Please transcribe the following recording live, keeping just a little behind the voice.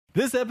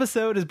This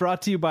episode is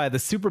brought to you by the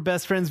Super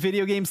Best Friends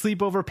Video Game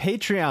Sleepover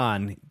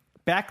Patreon.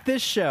 Back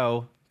this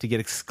show to get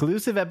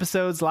exclusive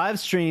episodes, live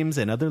streams,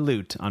 and other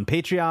loot on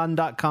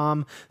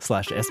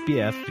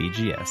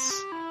patreon.com/SBFVGS.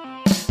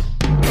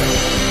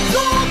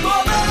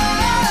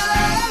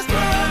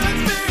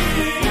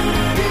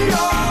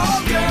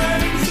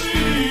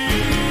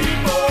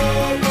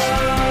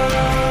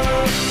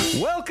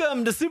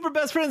 Welcome to Super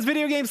Best Friends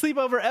Video Game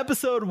Sleepover,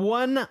 episode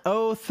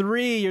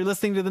 103. You're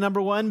listening to the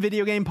number one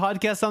video game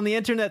podcast on the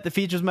internet that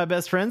features my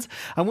best friends.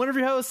 I'm one of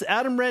your hosts,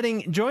 Adam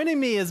Redding. Joining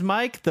me is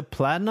Mike, the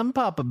Platinum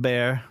Papa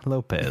Bear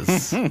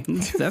Lopez.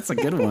 That's a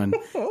good one.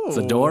 It's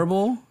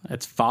adorable.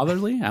 It's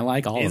fatherly. I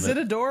like all of it. Is it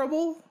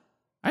adorable?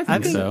 I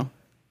think so.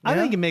 I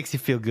think it makes you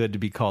feel good to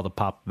be called a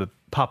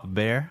Papa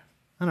Bear.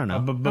 I don't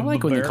know. I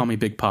like when you call me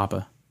Big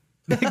Papa.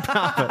 Big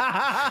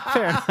Papa.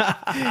 Fair enough.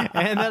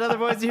 And that other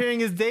voice you're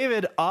hearing is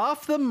David,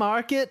 Off the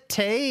Market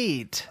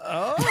Tate.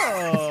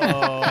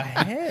 Oh,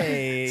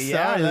 hey.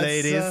 Sorry,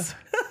 ladies.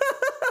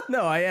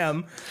 No, I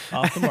am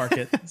off the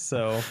market.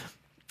 So,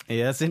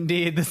 yes,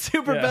 indeed. The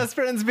Super Best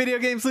Friends Video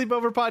Game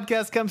Sleepover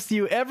podcast comes to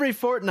you every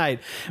fortnight,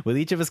 with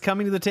each of us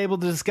coming to the table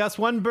to discuss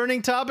one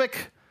burning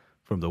topic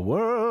from the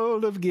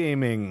world of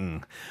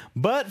gaming.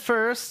 But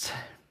first,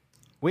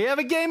 we have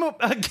a giveaway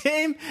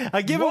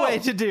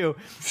to do.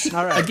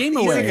 All right, a game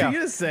away. What are you going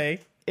to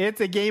say? It's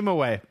a game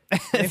away.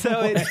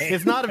 So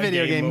it's not a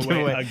video game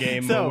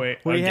giveaway.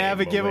 We have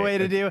a giveaway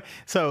to do.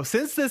 So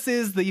since this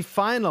is the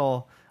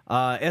final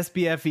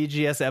SBF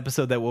VGS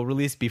episode that will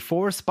release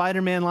before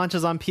Spider-Man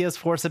launches on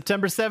PS4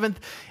 September 7th,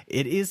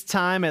 it is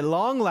time at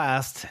long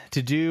last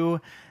to do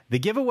the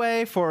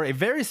giveaway for a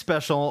very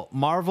special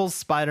Marvel's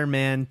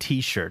Spider-Man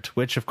t-shirt,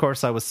 which of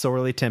course I was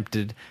sorely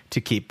tempted to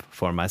keep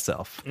for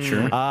myself.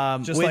 Sure.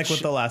 Just like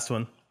with the last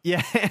one.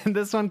 Yeah, and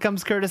this one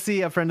comes courtesy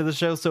a friend of the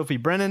show, Sophie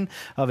Brennan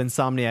of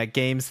Insomniac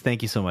Games.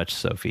 Thank you so much,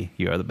 Sophie.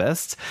 You are the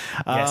best.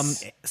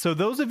 Yes. So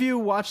those of you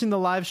watching the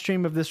live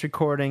stream of this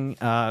recording,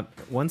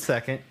 1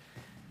 second,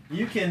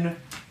 you can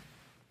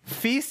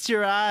feast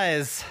your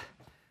eyes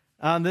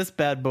on this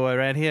bad boy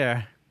right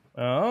here.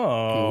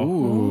 Oh.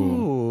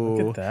 Ooh.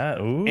 Look at that.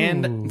 Ooh.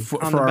 And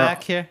on the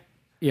back here.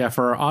 Yeah,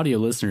 for our audio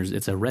listeners,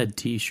 it's a red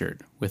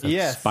T-shirt with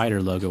a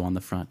spider logo on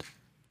the front.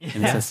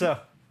 And it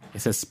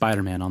says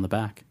Spider-Man on the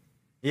back.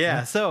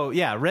 Red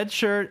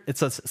shirt.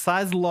 It's a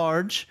size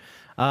large.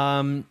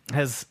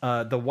 Has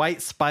the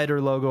white spider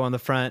logo on the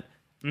front.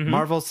 Mm-hmm.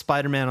 Marvel's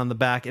Spider-Man on the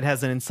back. It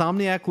has an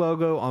Insomniac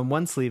logo on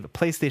one sleeve, a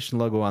PlayStation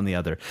logo on the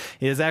other.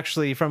 It is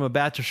actually from a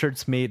batch of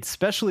shirts made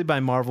specially by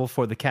Marvel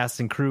for the cast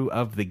and crew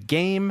of the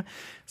game.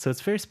 So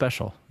it's very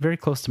special, very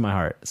close to my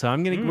heart. So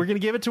we're gonna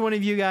give it to one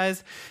of you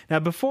guys. Now,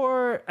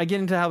 before I get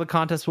into how the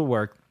contest will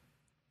work,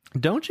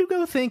 don't you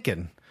go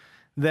thinking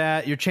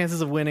that your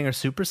chances of winning are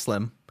super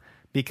slim,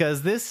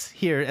 because this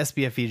here,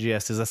 SBF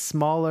VGS, is a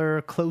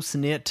smaller,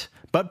 close-knit,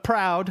 but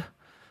proud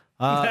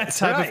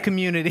type of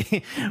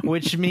community,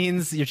 which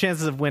means your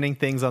chances of winning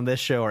things on this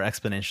show are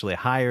exponentially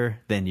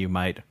higher than you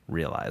might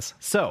realize.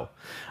 So,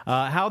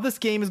 how this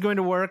game is going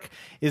to work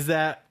is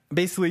that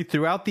basically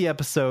throughout the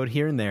episode,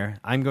 here and there,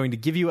 I'm going to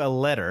give you a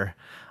letter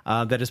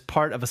that is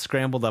part of a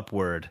scrambled up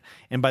word.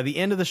 And by the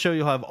end of the show,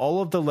 you'll have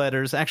all of the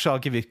letters. Actually, I'll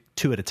give you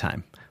two at a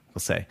time, we'll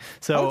say.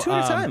 So, two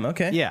at a time,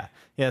 okay. Yeah.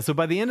 So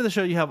by the end of the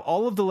show, you have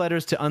all of the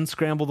letters to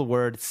unscramble the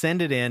word.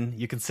 Send it in.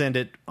 You can send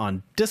it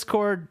on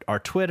Discord, our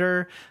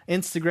Twitter,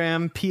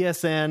 Instagram,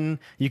 PSN.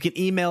 You can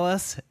email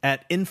us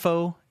at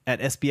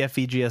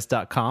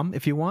info@sbfvgs.com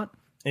if you want.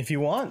 If you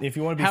want to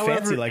be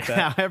fancy like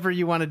that. However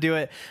you want to do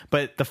it.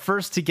 But the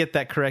first to get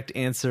that correct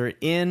answer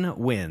in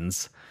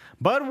wins.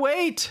 But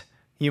wait,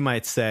 you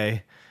might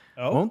say.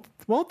 Oh.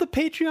 Won't the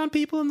Patreon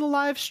people in the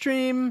live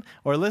stream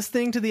or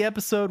listening to the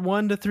episode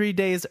 1 to 3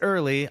 days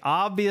early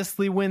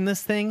obviously win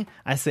this thing?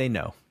 I say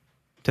no.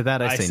 To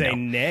that, I say no.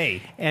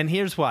 Nay. And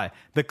here's why.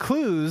 The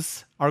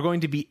clues are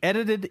going to be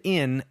edited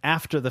in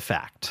after the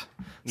fact.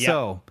 Yep.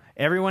 So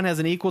everyone has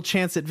an equal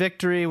chance at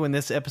victory when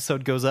this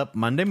episode goes up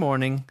Monday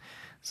morning.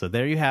 So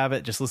there you have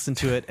it. Just listen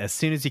to it as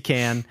soon as you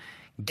can.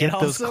 Get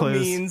those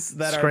clues. Means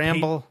that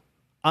scramble,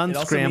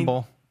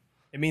 unscramble.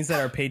 It means that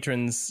our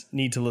patrons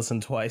need to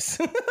listen twice.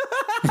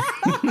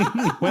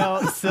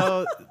 Well,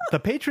 so the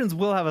patrons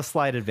will have a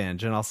slight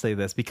advantage, and I'll say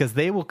this, because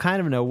they will kind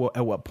of know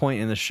at what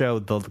point in the show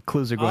the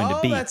clues are going to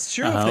be. Oh, that's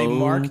true. If they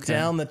mark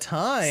down the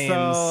times.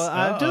 So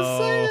I'm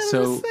just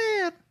saying.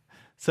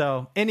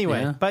 So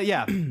anyway, but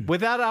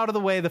with that out of the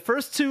way, the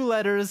first two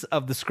letters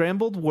of the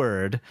scrambled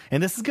word,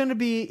 and this is going to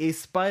be a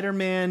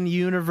Spider-Man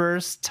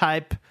universe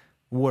type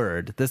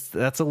word.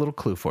 That's a little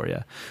clue for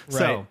you. Right.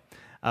 So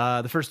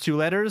the first two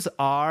letters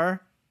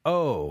are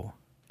O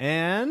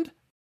and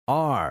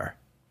R.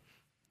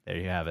 There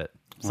you have it.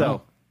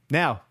 So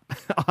now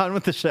on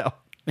with the show.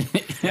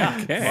 Yeah,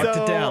 okay. Marked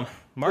it down.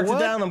 Marked it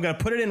down. I'm going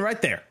to put it in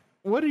right there.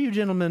 What are you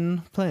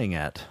gentlemen playing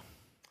at?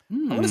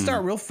 I'm going to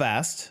start real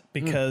fast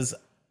because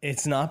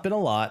it's not been a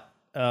lot.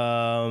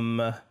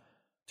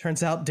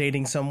 Turns out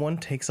dating someone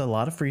takes a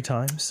lot of free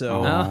time. So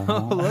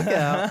look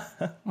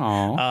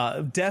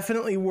out.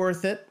 Definitely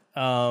worth it.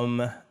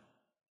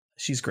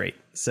 she's great.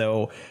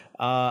 So,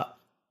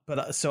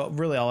 so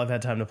really all I've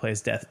had time to play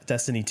is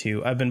Destiny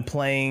 2. I've been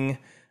playing.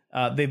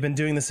 They've been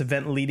doing this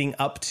event leading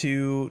up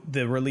to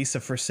the release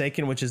of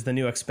Forsaken, which is the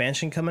new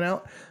expansion coming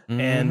out.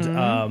 Mm-hmm.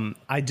 And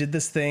I did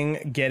this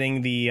thing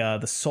getting the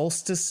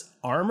Solstice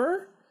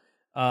armor,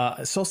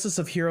 Solstice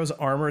of Heroes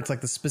armor. It's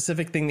like the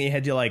specific thing that you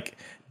had to like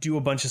do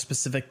a bunch of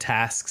specific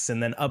tasks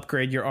and then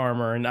upgrade your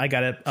armor. And I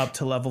got it up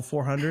to level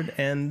 400.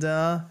 And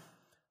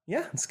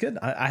yeah, it's good.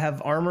 I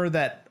have armor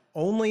that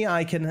only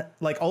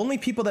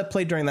people that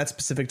played during that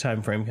specific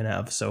time frame can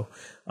have. So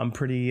I'm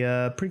pretty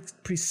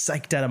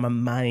psyched out of my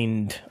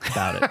mind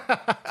about it.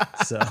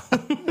 So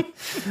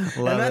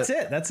and that's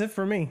it. That's it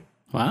for me.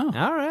 Wow.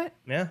 All right.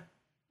 Yeah.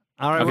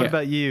 All right. Okay. What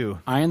about you,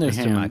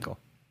 Mr. Michael?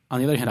 On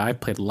the other hand, I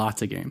played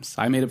lots of games.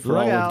 I made up for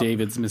all of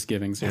David's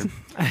misgivings here.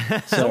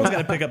 Someone's got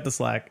to pick up the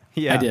slack.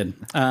 Yeah, I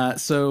did.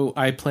 So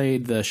I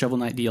played the Shovel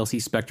Knight DLC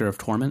Spectre of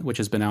Torment, which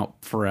has been out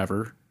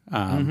forever.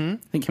 I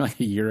think like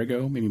a year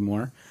ago, maybe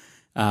more.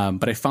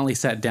 But I finally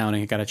sat down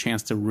and got a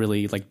chance to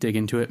really like dig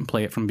into it and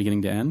play it from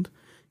beginning to end,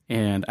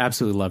 and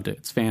absolutely loved it.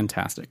 It's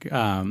fantastic.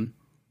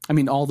 I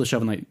mean, all the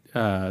Shovel Knight,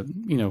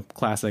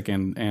 classic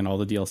and all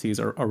the DLCs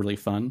are really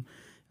fun.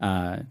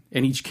 And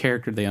each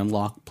character they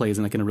unlock plays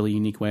in like in a really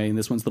unique way. And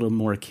this one's a little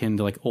more akin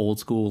to like old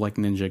school like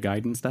Ninja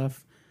Gaiden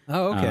stuff.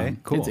 Oh, okay,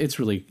 cool. It's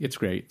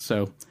great.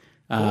 So,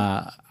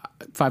 cool.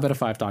 5 out of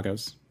 5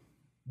 tacos.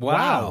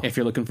 Wow! If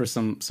you're looking for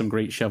some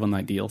great Shovel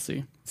Knight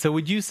DLC. So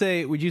would you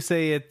say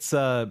it's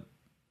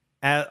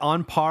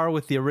on par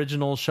with the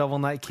original Shovel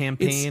Knight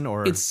campaign,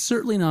 or it's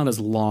certainly not as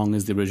long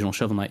as the original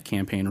Shovel Knight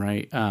campaign,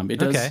 right?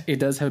 It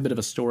does have a bit of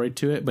a story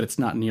to it, but it's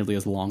not nearly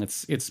as long.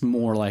 It's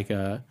more like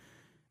a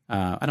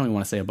I don't even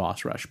want to say a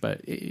boss rush,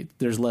 but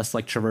there's less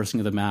like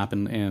traversing of the map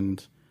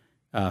and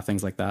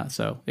things like that.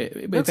 So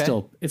it's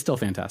still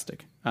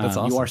fantastic. That's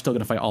awesome. You are still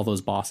going to fight all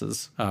those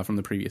bosses from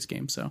the previous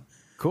game. So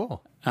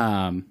cool.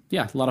 Yeah,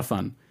 a lot of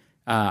fun.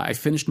 I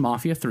finished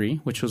Mafia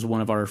 3, which was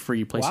one of our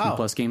free PlayStation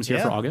Plus games here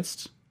for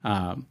August.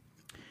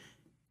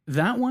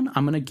 That one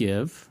I'm going to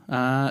give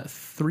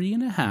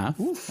 3.5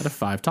 out of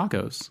 5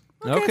 tacos.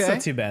 Okay, that's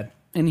not too bad.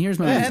 And here's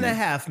my reason. And a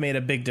half made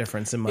a big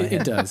difference in my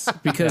head. It does,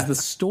 because the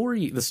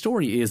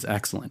story is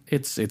excellent.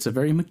 It's a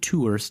very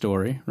mature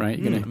story, right?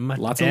 You're gonna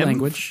lots of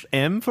language.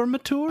 M for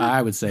mature?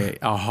 I would say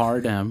a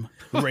hard M.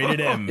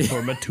 Rated M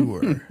for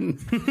mature.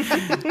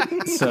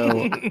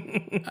 So,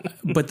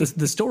 but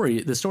the story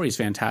is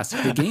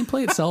fantastic. The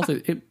gameplay itself,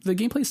 the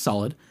gameplay is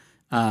solid,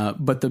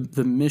 but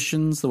the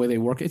missions, the way they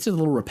work, it's a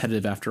little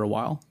repetitive after a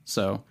while.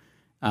 So.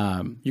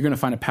 You're going to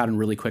find a pattern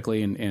really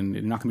quickly, and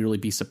you're not going to really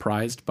be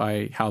surprised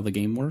by how the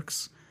game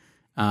works.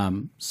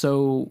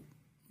 So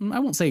I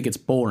won't say it gets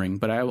boring,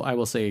 but I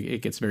will say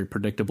it gets very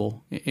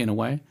predictable in a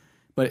way.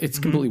 But it's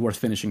completely worth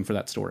finishing for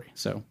that story.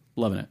 So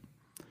loving it.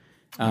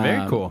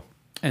 Very cool.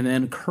 And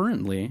then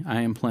currently, I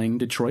am playing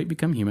Detroit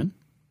Become Human.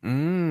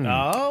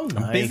 Oh,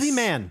 nice. Busy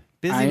man.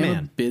 I am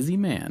a busy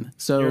man.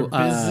 So you're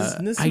a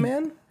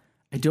businessman?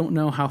 I don't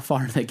know how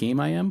far in that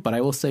game I am, but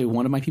I will say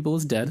one of my people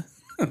is dead.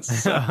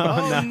 So,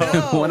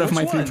 no. One of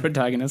my 3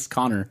 protagonists,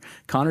 Connor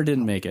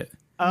didn't make it.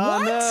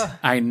 What? No.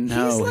 I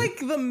know. He's like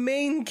the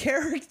main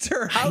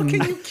character. How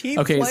can you keep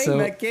playing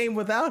that game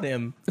without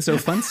him? So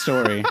fun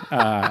story.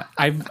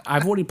 I've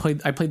already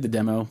played. I played the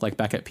demo like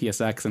back at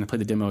PSX, and I played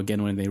the demo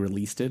again when they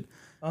released it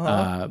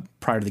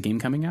prior to the game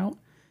coming out.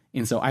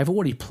 And so I've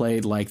already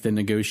played like the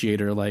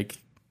negotiator like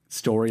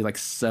story like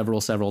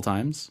several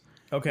times.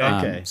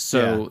 Okay.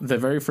 So the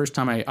very first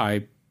time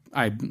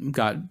I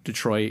got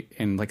Detroit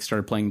and like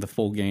started playing the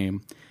full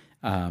game.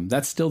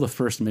 That's still the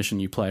first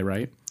mission you play,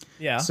 right?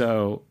 Yeah.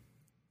 So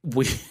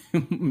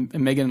Megan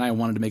and I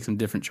wanted to make some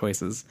different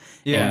choices.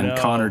 Yeah. And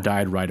Connor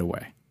died right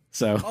away.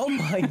 So. Oh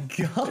my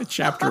god.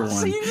 Chapter 1.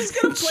 So you're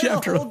just gonna play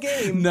the whole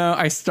game? No,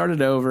 I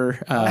started over.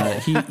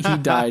 He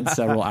died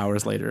several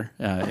hours later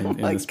in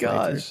this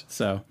playthrough.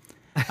 So,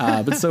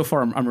 but so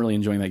far I'm really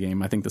enjoying that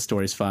game. I think the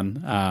story's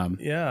fun.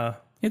 Yeah.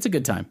 It's a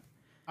good time.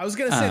 I was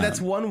gonna say that's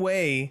one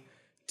way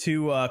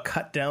to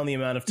cut down the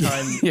amount of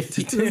time it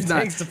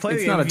takes to play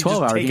the game. It's not a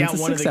 12-hour game. Take out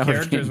one of the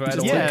characters right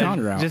away.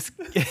 Yeah, just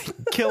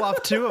kill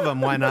off 2 of them.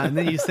 Why not? And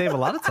then you save a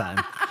lot of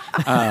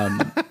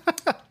time.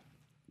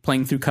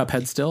 Playing through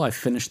Cuphead still. I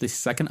finished the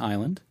 2nd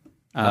island.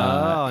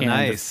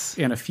 Nice.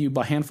 And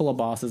a handful of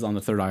bosses on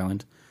the 3rd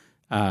island.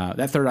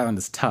 That 3rd island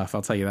is tough.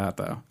 I'll tell you that,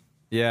 though.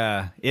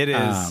 Yeah, it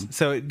is.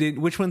 So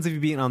which ones have you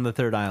beaten on the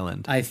 3rd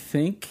island? I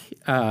think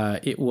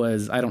it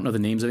was, I don't know the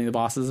names of any of the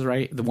bosses,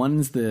 right? The one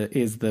is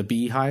the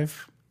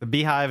Beehive. The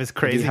Beehive is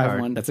crazy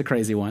hard. One. That's a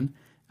crazy one.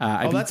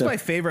 That's my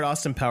favorite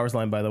Austin Powers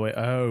line, by the way.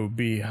 Oh,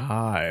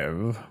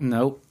 Beehive.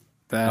 Nope.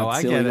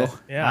 I get it.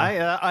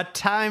 Yeah. A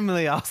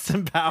timely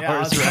Austin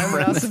Powers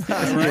reference. Austin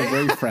Powers, right?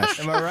 Very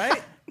fresh. Am I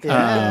right?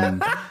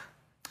 Yeah.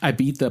 I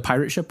beat the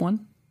pirate ship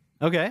one.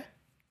 Okay.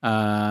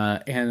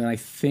 And I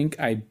think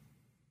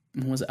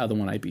what was the other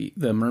one I beat?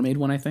 The mermaid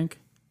one, I think.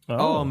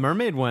 Oh,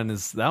 mermaid one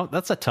that's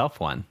a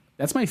tough one.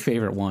 That's my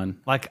favorite one.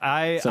 Like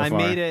I So far.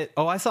 made it.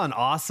 Oh, I saw an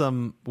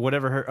awesome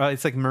whatever her.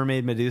 It's like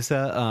Mermaid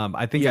Medusa.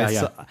 I think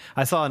Yeah,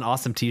 I saw an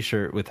awesome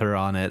T-shirt with her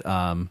on it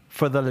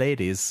for the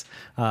ladies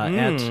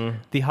at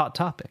the Hot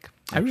Topic.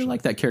 I really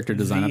like that character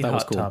design. I The thought it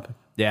was hot cool. topic.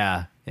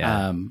 Yeah,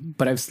 yeah.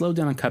 But I've slowed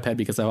down on Cuphead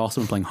because I've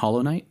also been playing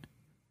Hollow Knight.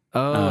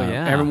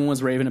 Yeah. Everyone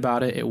was raving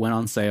about it. It went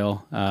on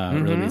sale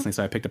really recently,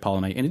 so I picked up Hollow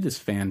Knight, and it is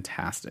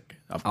fantastic.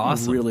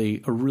 Awesome.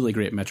 A really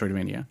great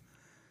Metroidvania.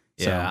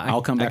 So Yeah,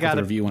 I'll come I back with gotta-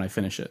 a review when I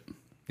finish it.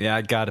 Yeah,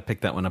 I got to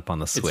pick that one up on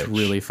the Switch. It's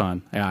really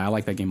fun. Yeah, I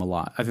like that game a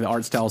lot. I think the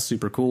art style is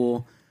super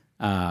cool.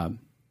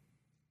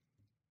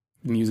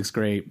 Music's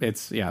great.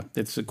 It's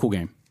a cool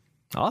game.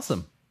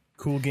 awesome.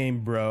 Cool game,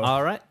 bro.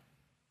 All right.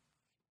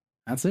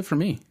 That's it for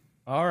me.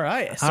 All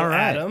right. So, All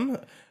right. Adam,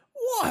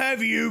 what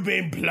have you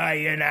been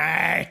playing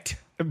at?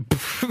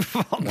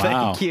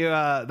 Thank you.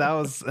 That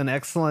was an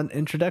excellent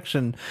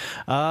introduction.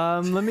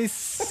 Let me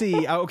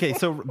see. Okay,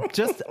 so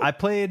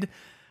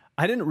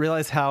I didn't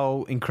realize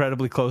how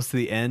incredibly close to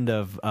the end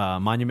of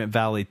Monument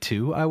Valley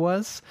 2 I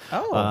was.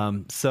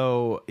 Oh.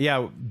 So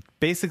yeah,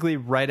 basically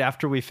right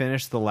after we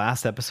finished the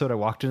last episode, I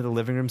walked into the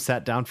living room,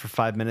 sat down for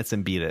 5 minutes,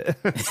 and beat it.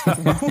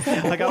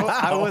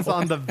 I was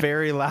on the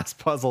very last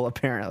puzzle,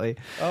 apparently.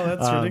 Oh,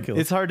 that's ridiculous.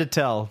 It's hard to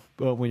tell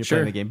when you're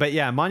playing the game. But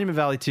yeah, Monument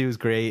Valley 2 is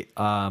great.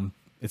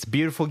 It's a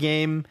beautiful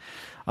game.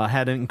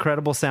 Had an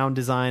incredible sound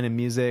design and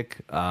music.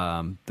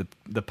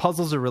 The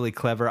puzzles are really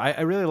clever.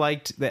 I really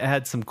liked that it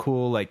had some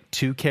cool like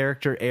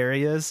 2-character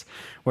areas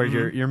where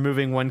you're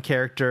moving one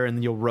character and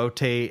then you'll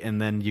rotate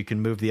and then you can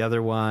move the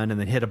other one and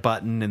then hit a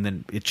button and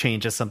then it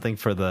changes something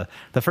for the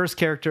first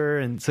character.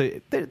 And so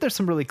there's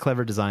some really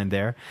clever design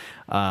there.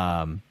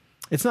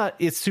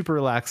 It's super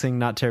relaxing,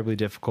 not terribly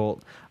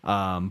difficult.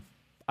 I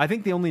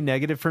think the only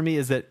negative for me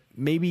is that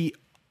maybe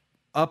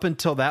up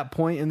until that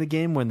point in the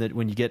game when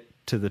you get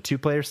to the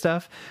 2-player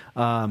stuff,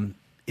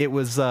 it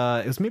was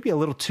maybe a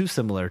little too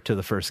similar to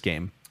the first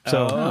game.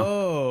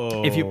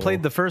 So if you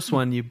played the first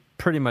one, you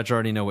pretty much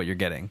already know what you're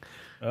getting.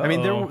 I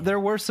mean, there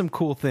were some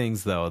cool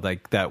things though,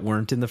 like that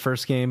weren't in the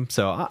first game.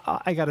 So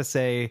I gotta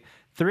say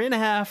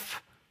 3.5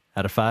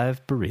 out of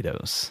 5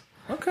 burritos.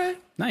 Okay.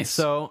 Nice.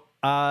 So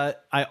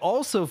I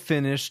also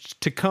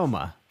finished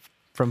Tacoma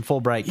from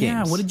Fulbright Games.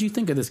 yeah, what did you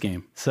think of this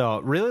game? So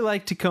really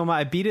like Tacoma.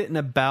 I beat it in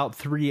about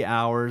 3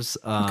 hours.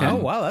 Oh,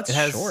 wow. That's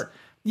short.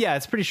 Yeah,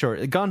 it's pretty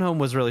short. Gone Home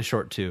was really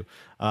short too.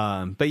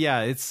 But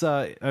yeah, it's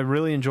I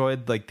really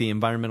enjoyed like the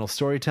environmental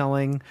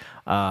storytelling,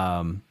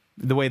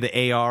 the way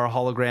the AR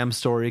hologram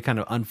story kind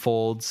of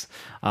unfolds.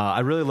 I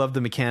really love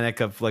the mechanic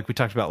of like we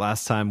talked about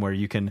last time, where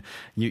you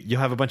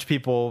have a bunch of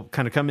people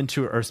kind of come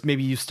into, or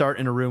maybe you start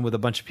in a room with a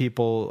bunch of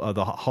people,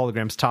 the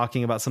holograms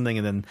talking about something,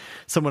 and then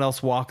someone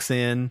else walks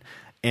in.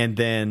 And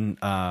then,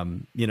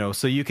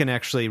 so you can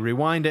actually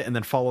rewind it and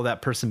then follow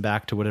that person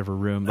back to whatever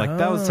room. Like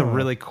that was a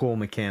really cool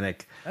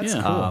mechanic. That's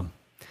Yeah. cool.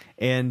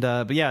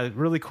 But yeah,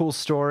 really cool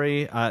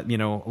story.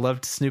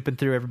 Loved snooping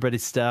through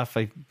everybody's stuff.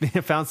 I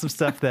found some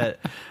stuff that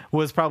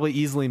was probably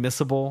easily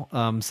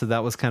missable. So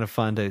that was kind of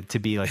fun to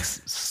be like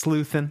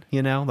sleuthing,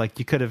 like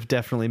you could have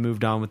definitely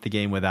moved on with the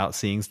game without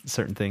seeing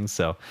certain things.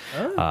 So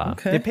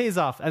okay. it pays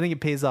off. I think it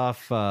pays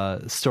off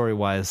story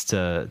wise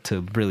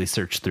to really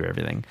search through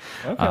everything.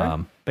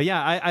 Okay. But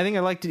yeah, I think I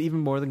liked it even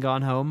more than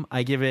Gone Home.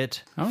 I give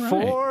it All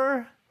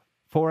right.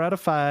 4 out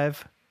of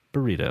 5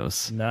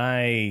 burritos.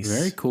 Nice.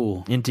 Very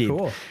cool. Indeed.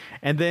 Cool.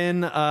 And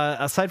then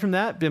aside from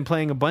that, been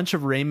playing a bunch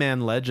of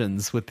Rayman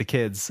Legends with the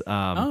kids.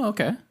 Oh,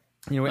 okay.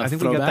 I think we got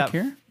throwback that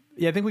here?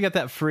 Yeah, I think we got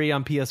that free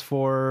on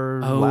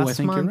PS4 Oh, I last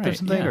think you're month or right,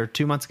 something, yeah. or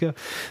 2 months ago.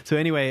 So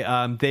anyway,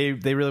 they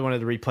really wanted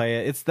to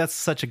replay it. That's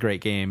such a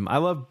great game. I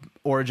love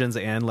Origins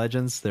and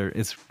Legends. They're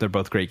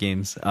both great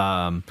games.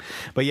 But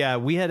yeah,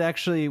 we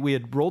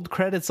had rolled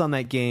credits on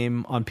that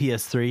game on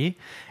PS3,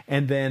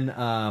 and then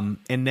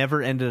and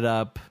never ended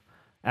up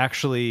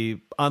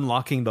actually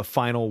unlocking the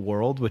final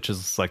world, which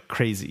is like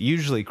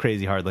usually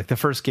crazy hard. Like the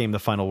first game, the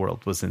final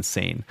world was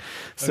insane.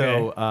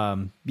 So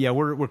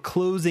we're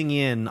closing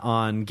in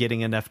on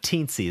getting enough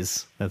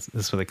teensies. That's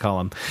what they call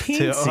them.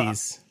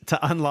 Teensies. To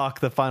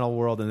unlock the final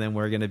world, and then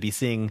we're going to be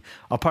seeing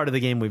a part of the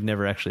game we've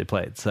never actually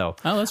played. So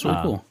That's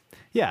really cool.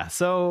 yeah,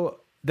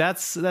 so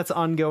that's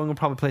ongoing. We'll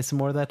probably play some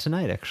more of that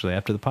tonight, actually,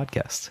 after the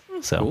podcast.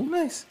 So Cool.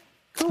 Nice.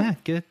 yeah,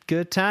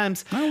 good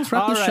times. All right, let's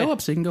wrap All this right. show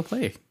up so you can go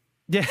play.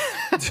 Yeah.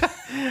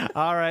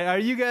 All right. Are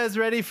you guys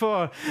ready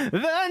for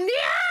the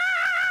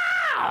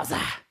news?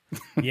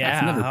 Yeah.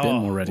 I've never been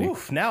more ready.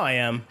 Oof, now I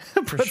am.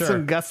 For Put sure.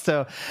 some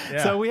gusto.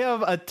 Yeah. So we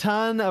have a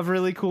ton of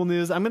really cool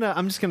news. I'm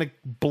just gonna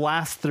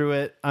blast through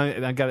it.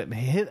 I got to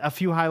hit a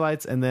few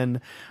highlights and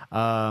then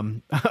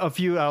a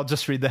few. I'll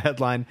just read the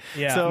headline.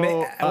 Yeah. So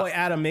Wait,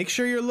 Adam, make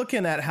sure you're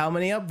looking at how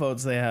many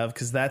upvotes they have,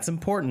 because that's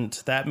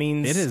important. That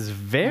means it is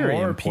very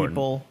more important.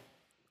 people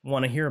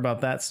want to hear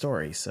about that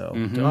story. So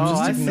don't Oh,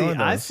 just ignore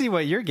I those. see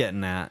what you're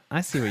getting at.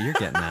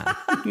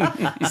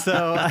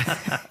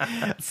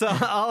 So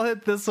I'll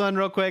hit this one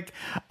real quick.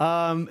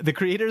 The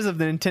creators of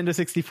the Nintendo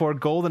 64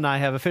 GoldenEye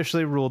have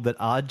officially ruled that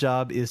Odd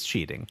Job is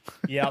cheating.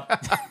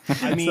 Yep.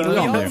 I mean, So we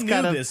all it's knew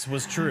kind of- this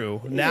was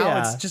true. Now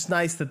Yeah. it's just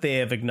nice that they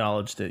have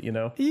acknowledged it, you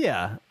know?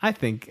 Yeah, I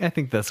think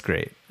that's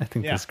great.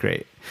 That's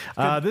great.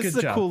 This good is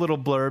a job. cool little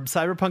blurb.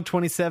 Cyberpunk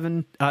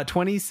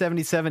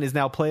 2077 is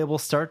now playable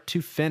start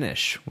to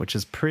finish, which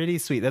is pretty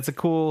sweet. That's a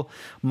cool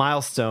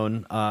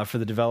milestone for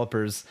the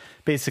developers.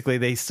 Basically,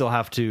 they still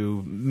have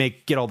to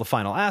get all the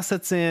final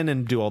assets in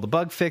and do all the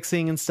bug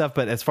fixing and stuff.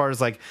 But as far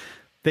as like,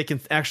 they can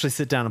actually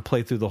sit down and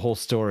play through the whole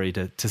story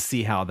to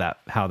see how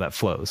that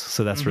flows.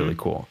 So that's really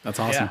cool. That's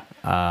awesome.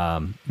 Yeah.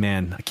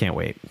 Man, I can't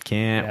wait.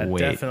 Can't wait.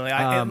 Definitely.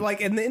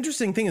 And the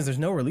interesting thing is there's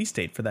no release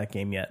date for that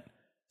game yet.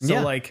 So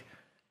Yeah. like,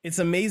 it's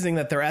amazing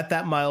that they're at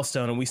that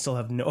milestone and we still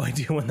have no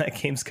idea when that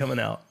game's coming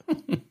out.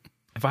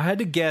 If I had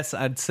to guess,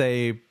 I'd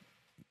say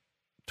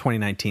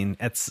 2019.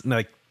 It's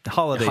like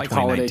holiday Like 2019.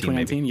 holiday maybe.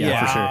 2019?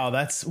 Yeah, for sure. Wow,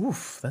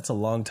 that's a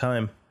long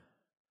time.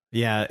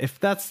 Yeah, if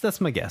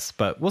that's my guess,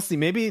 but we'll see.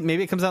 Maybe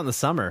it comes out in the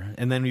summer,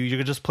 and then you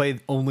could just play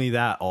only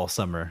that all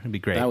summer. It'd be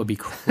great. That would be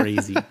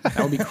crazy. That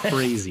would be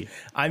crazy.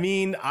 I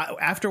mean,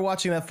 after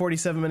watching that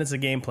 47 minutes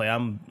of gameplay,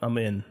 I'm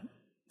in.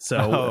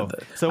 So,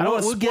 So I don't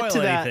wanna we'll get to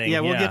spoil that. anything.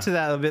 Yeah, we'll get to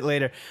that a bit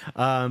later.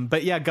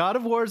 But yeah, God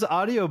of War's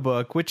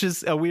audiobook, which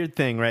is a weird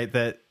thing, right?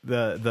 That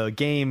the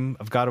game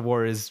of God of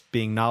War is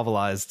being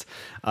novelized.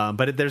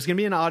 But there's going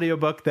to be an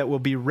audiobook that will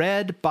be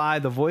read by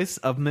the voice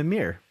of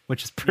Mimir,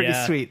 which is pretty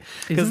Yeah. sweet.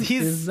 Because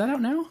Is that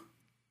out now?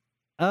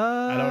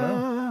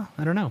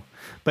 I don't know.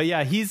 But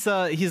yeah, he's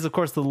of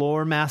course the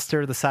lore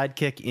master, the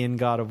sidekick in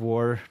God of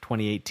War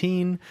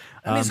 2018.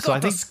 And he's So got I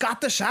think a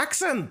Scottish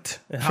accent.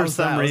 for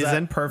some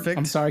reason, perfect.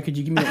 I'm sorry, could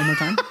you give me that one more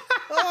time?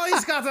 Oh,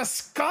 he's got a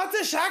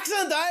Scottish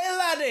accent,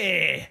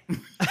 laddie.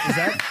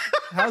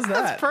 How's that?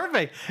 that's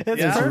perfect.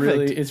 It's Yeah.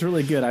 perfect. It's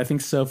really good. I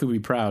think Sophie would be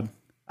proud.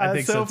 I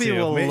think Sophie so too.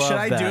 will love Should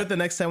I do that. it the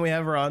next time we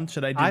have her on?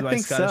 Should I do I my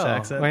think Scottish so.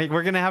 accent?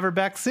 We're going to have her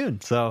back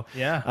soon. So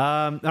Yeah.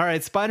 All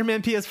right.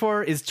 Spider-Man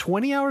PS4 is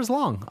 20 hours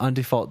long on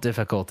default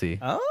difficulty.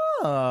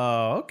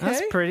 Oh, okay.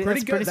 That's pretty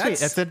good. sweet.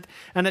 That's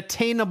an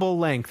attainable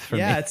length for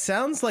yeah, me. it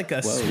sounds like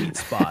a sweet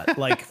spot.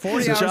 Like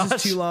 40 hours Josh-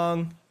 is too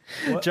long.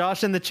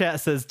 Josh in the chat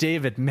says,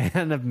 David,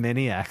 man of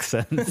many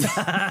accents.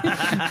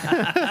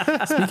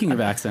 Speaking of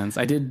accents,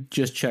 I did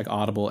just check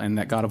Audible, and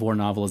that God of War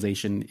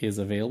novelization is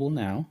available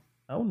now.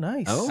 Oh,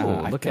 nice.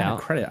 Oh. I've look got a out.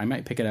 credit. I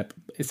might pick it up.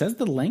 It says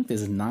the length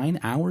is 9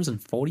 hours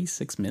and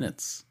 46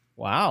 minutes.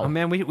 Wow. Oh,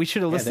 man, we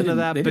should have Yeah, listened to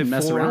that they before. didn't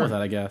mess around with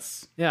that, I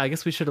guess. Yeah, I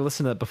guess we should have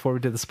listened to that before we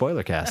did the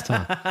spoiler cast,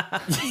 huh?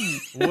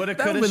 Woulda, That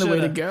coulda, would be the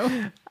way to shoulda.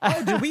 go.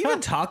 Oh, did we even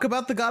talk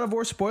about the God of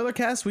War spoiler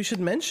cast? We should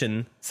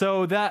mention.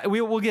 So that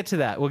we'll get to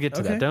that. We'll get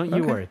to Okay, that. Don't you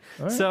okay.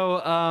 worry. So,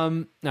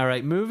 all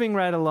right, moving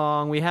right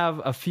along, we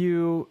have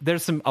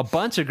there's a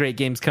bunch of great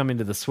games coming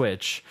to the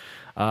Switch.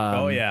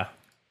 Oh, yeah.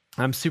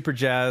 I'm super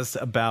jazzed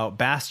about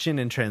Bastion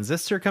and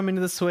Transistor coming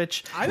to the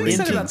Switch. I'm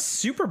excited about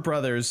Super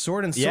Brothers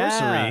Sword and Sorcery.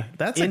 Yeah.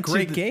 That's a Into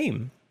great the-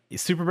 game.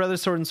 Super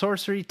Brothers Sword and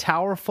Sorcery,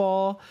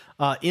 Towerfall,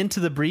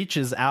 Into the Breach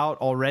is out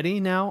already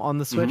now on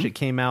the Switch. It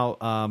came out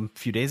a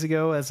few days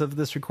ago as of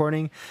this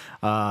recording.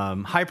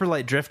 Hyper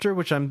Light Drifter,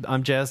 which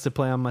I'm jazzed to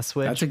play on my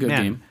Switch. That's a good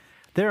game.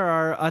 There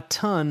are a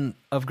ton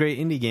of great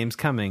indie games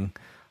coming.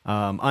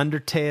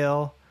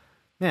 Undertale,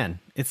 man,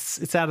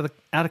 it's out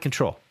of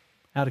control.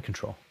 Out of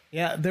control.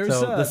 Yeah, there's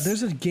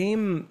a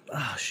game.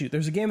 Oh, shoot,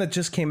 there's a game that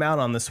just came out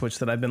on the Switch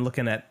that I've been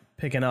looking at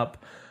picking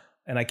up,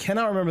 and I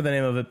cannot remember the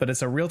name of it, but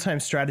it's a real-time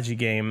strategy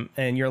game,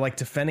 and you're like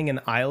defending an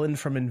island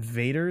from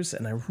invaders,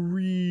 and I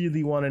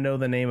really want to know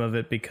the name of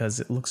it because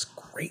it looks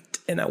great,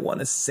 and I want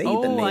to say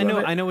the name of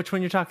it. I know which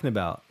one you're talking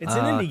about. It's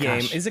an indie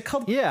game. Gosh. Is it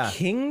called Yeah.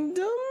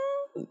 Kingdom?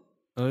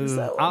 Is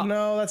that one?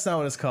 No, that's not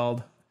what it's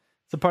called.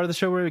 It's a part of the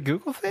show where we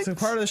Google things. It's a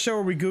part of the show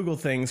where we Google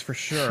things for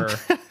sure.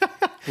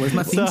 Where's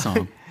my theme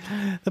song?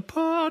 The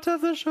part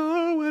of the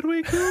show where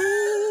we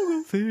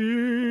Google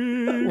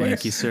things.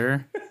 Thank you,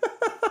 sir.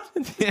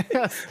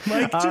 Yes.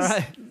 Mike All just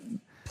right.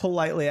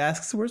 politely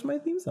asks, "Where's my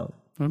theme song?"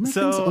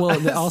 Well,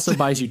 it also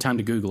buys you time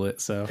to Google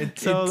it. So It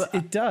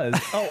does.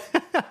 Oh,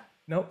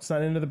 nope, it's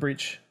not Into the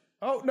Breach.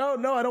 Oh no,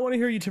 I don't want to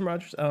hear you, Tim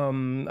Rogers.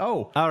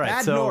 All right,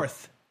 Bad so-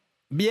 North.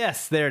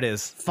 Yes, there it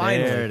is.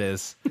 Finally. There it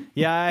is.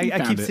 Yeah, I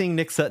found keep it. seeing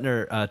Nick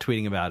Sutner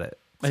tweeting about it.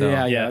 So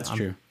yeah, that's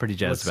true. pretty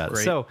jazzed Looks about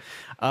great. it.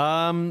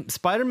 So,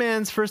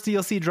 Spider-Man's first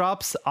DLC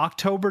drops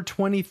October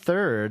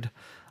 23rd.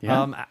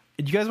 Yeah.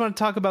 Do you guys want to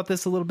talk about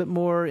this a little bit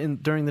more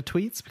during the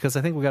tweets? Because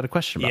I think we got a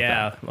question about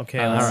that. Yeah.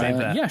 Okay. Let's save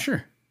that. Yeah,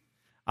 sure.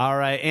 All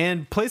right,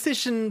 and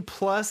PlayStation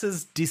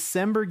Plus's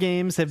December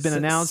games have been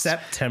announced.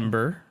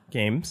 September.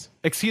 games.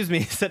 Excuse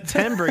me,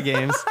 September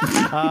games.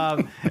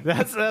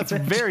 That's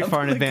very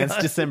far in advance.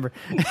 December.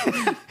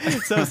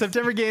 So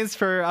September games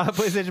for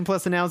PlayStation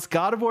Plus announced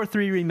God of War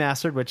 3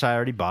 Remastered, which I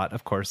already bought,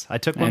 of course. I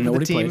took one for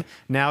the team.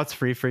 Now it's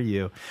free for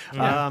you.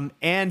 Yeah.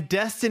 And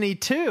Destiny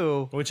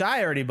 2, Which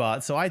I already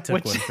bought, so I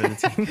took one for the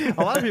team.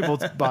 a lot of people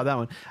bought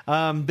that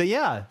one. But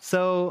yeah,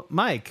 so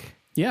Mike,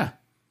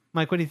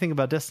 what do you think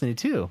about Destiny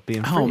 2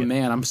 being free? Oh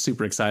man, I'm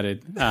super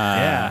excited.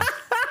 Yeah.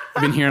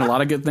 I've been hearing a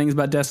lot of good things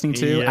about Destiny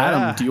 2. Yeah.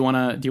 Adam, do you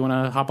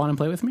wanna hop on and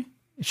play with me?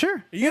 Sure.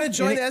 Are you gonna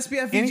join the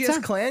SBF VGS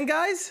anytime. clan,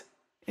 guys?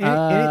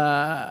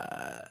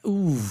 I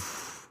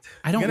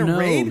don't gonna know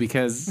raid?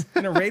 because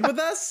Gonna raid with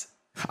us?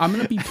 I'm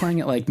gonna be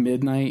playing at like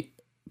midnight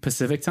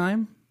Pacific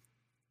time.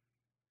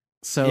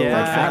 So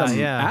Yeah, like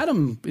yeah.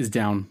 Adam is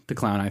down to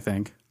clown, I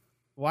think.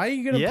 Why are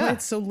you gonna Yeah. play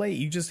it so late?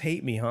 You just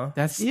hate me, huh?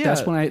 That's Yeah.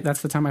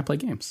 that's the time I play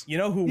games. You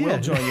know who Yeah. will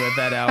join you at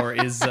that hour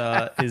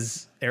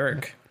is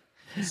Eric.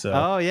 So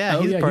Oh yeah,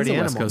 he's a party he's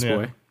a animal. West Coast Yeah.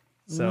 boy.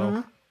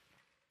 so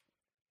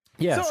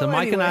Yeah, So so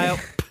Mike and anyway.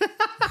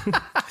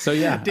 So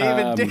yeah,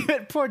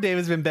 Poor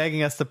David's been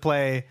begging us to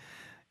play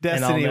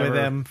Destiny with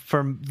never- him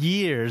for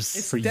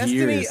years. for Destiny.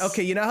 years.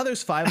 Okay, you know how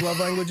there's 5 love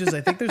languages? I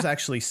think there's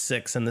actually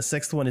 6, and the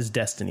 6th one is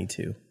Destiny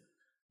 2.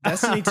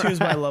 Destiny 2 is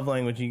my love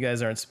language. You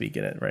guys aren't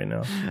speaking it right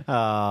now.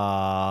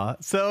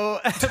 So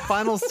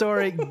final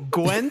story,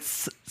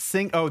 Gwent's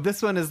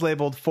this one is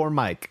labeled for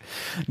Mike.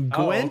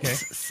 Gwent's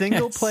okay.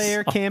 single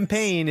player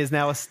campaign is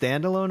now a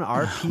standalone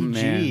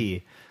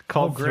RPG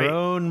called great.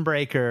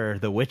 Thronebreaker: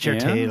 The Witcher Yeah,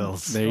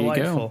 Tales. there you go.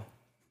 Delightful.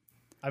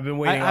 I've been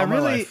waiting I all my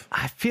really life.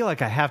 I feel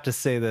like I have to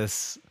say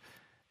this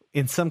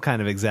in some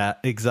kind of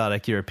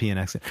exotic European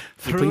accent.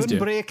 please do.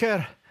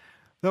 Thronebreaker: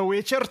 The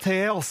Witcher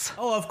Tales.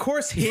 Oh, of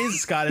course his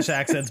Scottish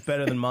accent's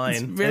better than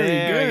mine. very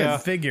There we good. go.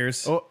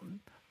 Figures. Oh.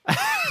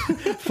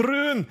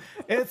 Throne.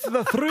 It's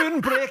the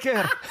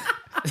Thronebreaker.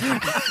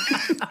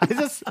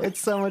 It's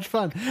so much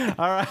fun.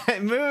 All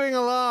right, moving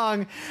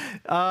along.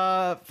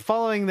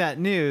 Following that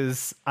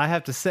news, I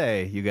have to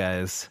say, you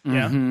guys,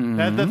 Yeah.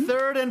 that the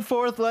third and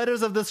fourth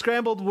letters of the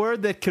scrambled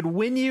word that could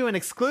win you an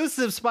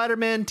exclusive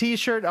Spider-Man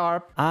t-shirt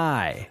are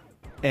I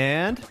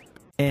and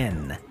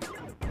N.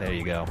 There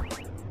you go.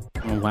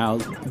 Oh, wow,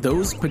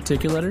 those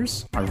particular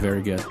letters are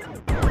very good.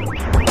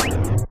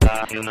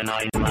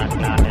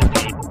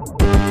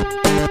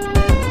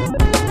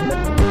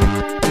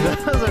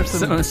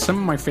 Those are Some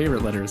of my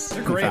favorite letters.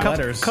 Great in fact.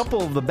 letters.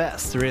 couple of the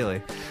best,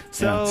 really.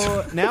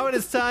 So now it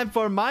is time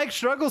for Mike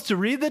Struggles to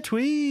read the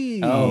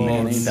tweet. Oh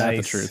man, ain't that the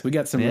nice. truth? We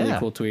got some really Yeah.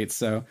 cool tweets.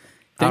 So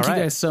thank All you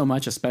right. guys so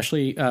much,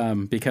 especially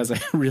because I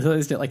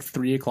realized at like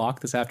 3:00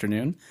 this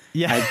afternoon.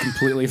 Yeah. I'd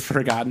completely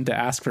forgotten to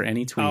ask for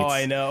any tweets. Oh,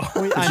 I know.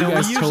 I You know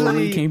guys we totally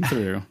usually came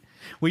through.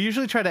 we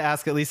usually try to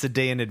ask at least a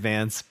day in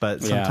advance,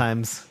 but Yeah.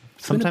 sometimes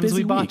Been a we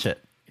busy botch week.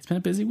 it. It's been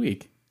a busy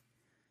week.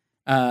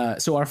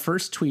 So our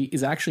first tweet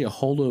is actually a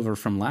holdover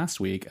from last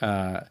week.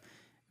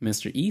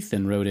 Mr.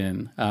 Ethan wrote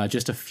in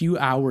just a few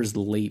hours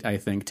late, I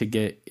think, to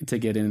get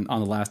in on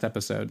the last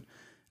episode.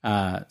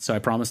 So I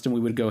promised him we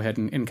would go ahead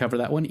and cover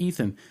that one.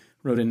 Ethan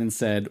wrote in and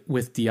said,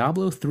 with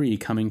Diablo 3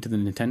 coming to the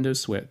Nintendo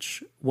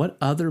Switch, what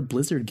other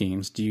Blizzard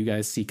games do you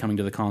guys see coming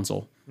to the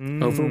console?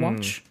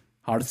 Overwatch?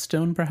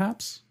 Hearthstone,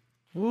 perhaps?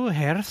 Ooh,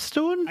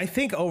 Hearthstone? I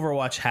think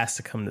Overwatch has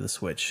to come to the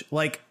Switch.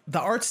 Like,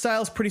 the art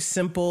style is pretty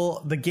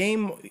simple. The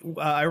game,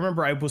 I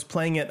remember I was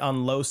playing it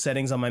on low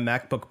settings on my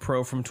MacBook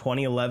Pro from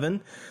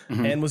 2011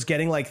 and was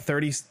getting like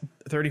 30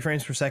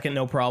 frames per second,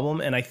 no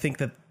problem. And I think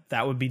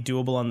that would be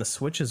doable on the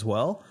Switch as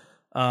well.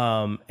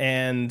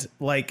 And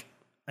like,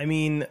 I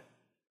mean,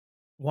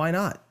 why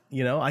not?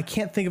 You know, I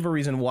can't think of a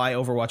reason why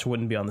Overwatch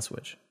wouldn't be on the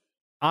Switch.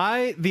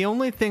 The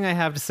only thing I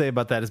have to say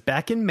about that is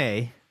back in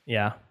May,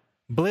 Yeah.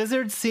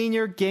 Blizzard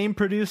senior game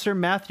producer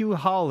Matthew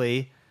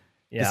Hawley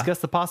Yeah.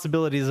 discussed the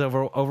possibilities of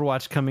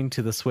Overwatch coming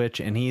to the Switch,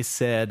 and he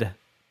said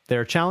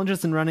there are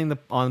challenges in running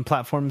on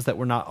platforms that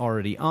we're not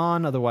already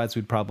on. Otherwise,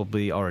 we'd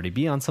probably already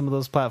be on some of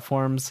those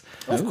platforms.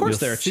 Of course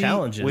there are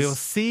challenges. We'll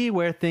see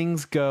where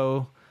things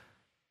go.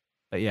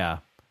 But yeah.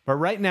 But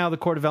right now, the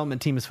core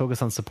development team is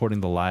focused on supporting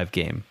the live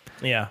game.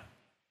 Yeah.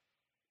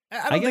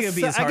 I don't think it'd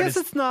be as hard as...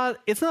 it's not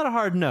a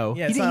hard no.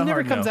 Yeah, it's he not a never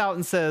hard comes no. out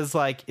and says,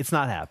 like, it's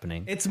not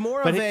happening. It's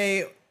more But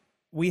of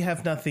we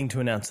have nothing to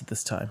announce at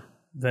this time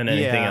than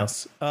anything Yeah.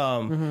 else.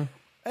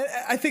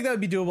 I think that would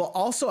be doable.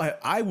 Also,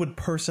 I would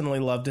personally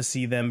love to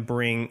see them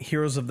bring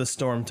Heroes of the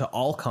Storm to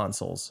all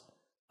consoles.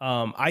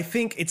 I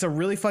think it's a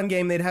really fun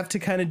game. They'd have to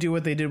kind of do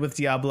what they did with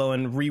Diablo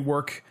and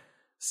rework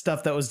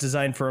stuff that was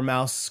designed for a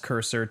mouse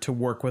cursor to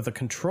work with a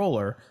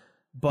controller.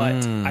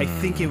 But I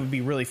think it would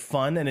be really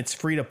fun, and it's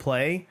free to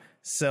play.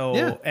 So,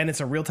 Yeah. and it's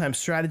a real-time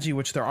strategy,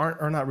 which there aren't,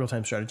 or not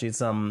real-time strategy.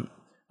 It's a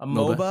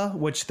MOBA,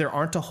 which there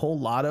aren't a whole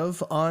lot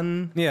of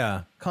on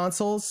Yeah.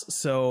 consoles.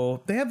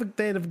 So they'd have a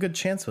good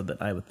chance with it,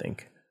 I would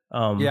think.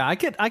 Yeah, I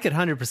could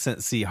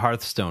 100% see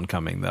Hearthstone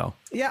coming, though.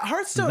 Yeah,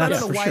 Hearthstone, That's I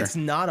don't for know why sure. it's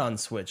not on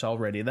Switch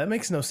already. That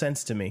makes no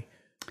sense to me.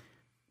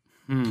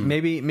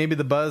 Maybe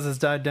the buzz has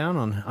died down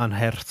on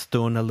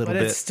Hearthstone a little But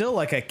bit. it's still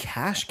like a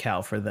cash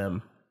cow for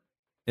them.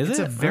 Is It's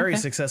it a very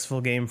Okay.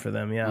 successful game for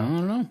them. I Yeah.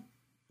 don't know.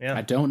 Yeah.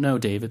 I don't know,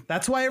 David.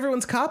 That's why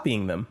everyone's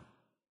copying them.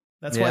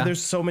 That's why Yeah.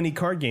 there's so many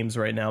card games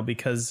right now,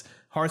 because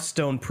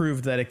Hearthstone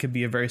proved that it could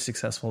be a very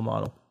successful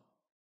model.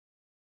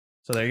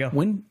 So there you go.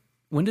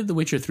 When did The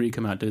Witcher 3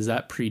 come out? Does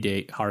that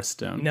predate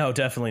Hearthstone? No,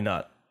 definitely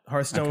not.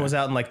 Hearthstone Okay. was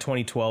out in like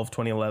 2012,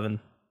 2011.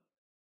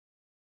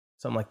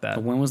 Something like that.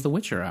 But when was The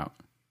Witcher out?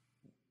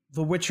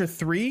 The Witcher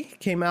 3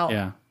 came out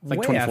Yeah, like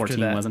way 2014,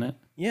 after that. wasn't it?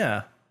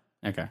 Yeah.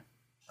 Okay.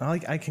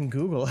 I can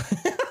Google.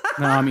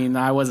 No, I mean,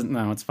 I wasn't.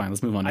 No, it's fine.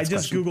 Let's move on. I Next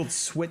just question. Googled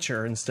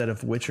Switcher instead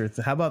of Witcher.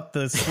 How about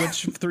the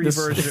Switch 3 The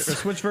version? Or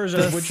Switch version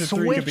of Witcher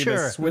 3 could be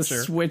the Switcher.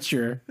 The Switcher.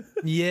 Switcher.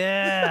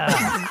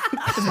 Yeah.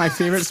 It's my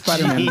favorite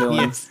Spider-Man villain.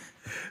 Yes.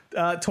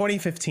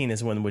 2015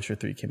 is when Witcher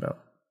 3 came out.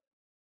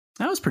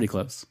 That was pretty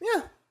close.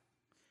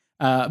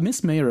 Yeah.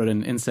 Miss May wrote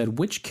in and said,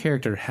 which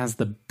character has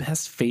the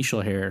best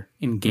facial hair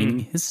in gaming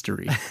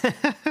history?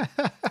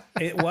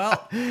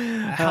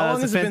 How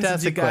long it's has a it been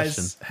since you fantastic guys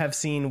question. have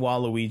seen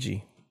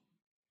Waluigi?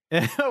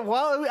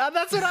 Well,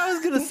 that's what I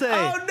was gonna say.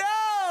 Oh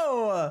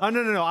no! Oh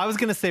no! I was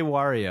gonna say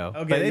Wario.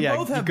 Okay, But they yeah,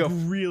 both you have go.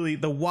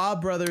 the Wah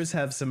brothers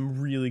have some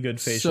really good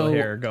facial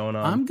hair going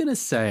on. I'm going to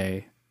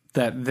say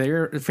that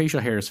their facial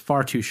hair is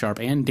far too sharp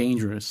and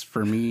dangerous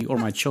for me or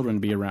my children to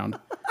be around.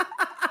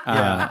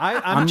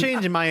 I'm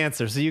changing my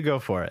answer, so you go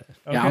for it.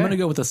 Yeah, I'm going to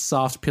go with a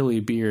soft, pilly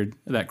beard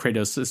that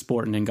Kratos is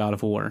sporting in God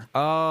of War.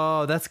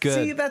 Oh, that's good.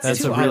 See, that's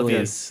That's too a really-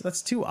 obvious.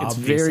 That's too It's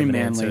obvious. very of an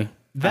manly. answer.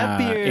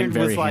 That and beard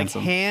very was like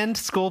handsome. hand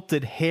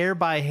sculpted, hair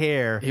by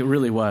hair, It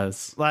really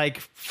was.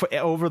 like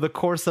over the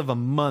course of a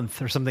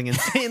month or something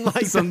insane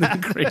like Something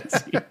that.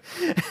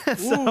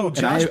 crazy. Ooh,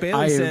 Josh I-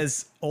 Bailey I-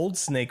 says Old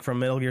Snake from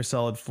Metal Gear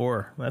Solid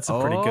 4. That's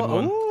a pretty good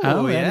one. Ooh,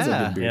 Oh, that is a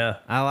yeah. good beard. Yeah.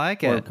 I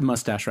like Or it.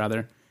 mustache,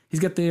 rather.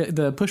 He's got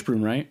the push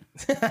broom, right?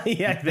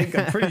 Yeah,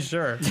 I'm pretty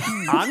sure.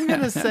 I'm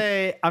gonna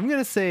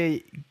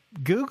say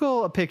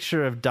Google a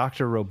picture of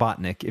Dr.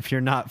 Robotnik if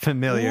you're not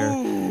familiar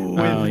with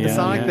Oh, the yeah,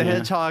 Sonic yeah, the yeah.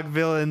 Hedgehog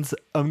villain's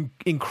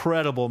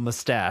incredible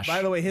mustache.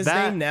 By the way, his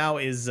That- name now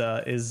is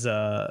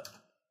Dr.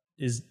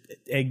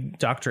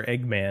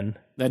 Eggman.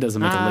 That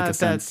doesn't make a lick of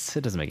sense.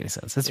 It doesn't make any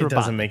sense. It's It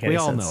doesn't Robotnik. make any We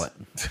all sense. know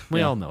it.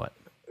 We all know it.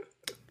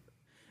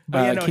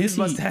 But yeah, no, his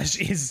Casey- mustache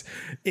is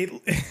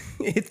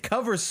it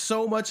covers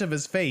so much of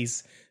his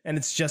face, and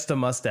it's just a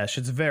mustache.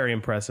 It's very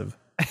impressive.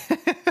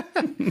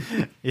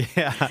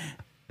 Yeah.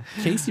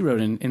 Casey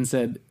wrote in and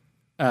said,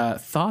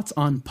 thoughts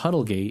on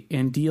Puddlegate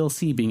and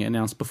DLC being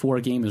announced before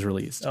a game is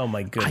released. Oh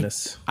my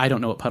goodness. I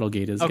don't know what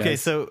Puddlegate is. Okay,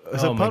 guys. so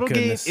Oh my Puddlegate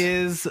goodness.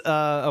 is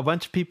a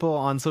bunch of people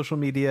on social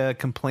media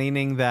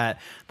complaining that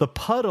the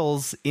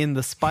puddles in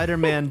the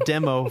Spider-Man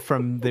demo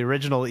from the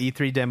original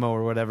E3 demo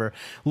or whatever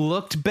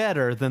looked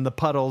better than the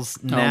puddles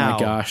now. Oh my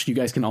gosh, you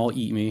guys can all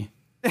eat me.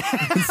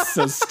 It's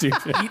so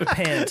stupid.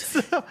 Pant.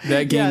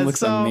 That game Yeah, looks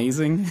so-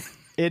 amazing.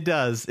 It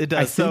does. It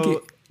I does. think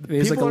So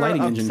there's like a people are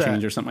lighting engine upset.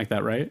 change or something like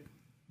that, right?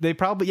 They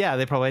probably had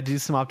to do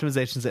some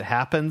optimizations. It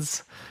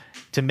happens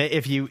to make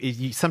if you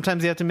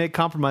sometimes you have to make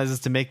compromises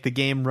to make the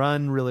game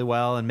run really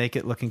well and make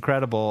it look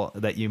incredible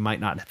that you might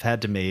not have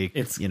had to make.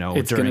 It's it's going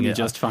to during be a-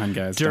 just fine,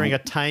 guys. during a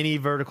Don't- tiny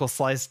vertical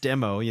slice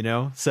demo,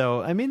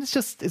 So I mean, it's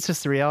just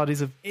the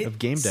realities of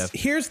game dev.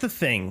 Here's the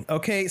thing,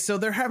 okay? So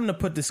they're having to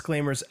put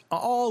disclaimers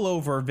all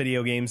over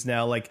video games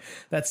now. Like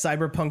that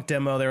Cyberpunk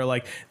demo, they were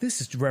like,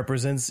 "This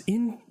represents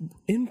in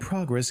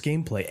progress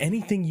gameplay.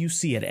 Anything you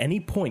see at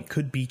any point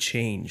could be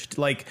changed."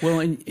 Like,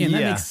 well, and that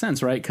Yeah. makes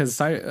sense, right? Because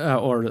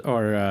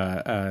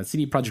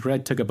CD Projekt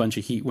Red took a bunch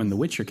of heat when The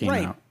Witcher came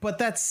right, out. but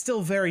that's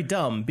still very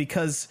dumb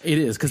because It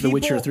is because The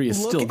Witcher people 3 is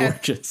look still at-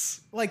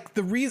 gorgeous. Like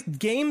the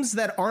games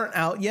that aren't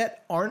out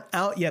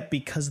yet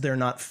because they're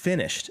not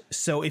finished.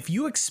 So if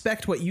you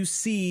expect what you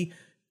see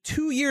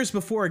 2 years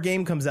before a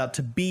game comes out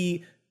to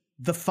be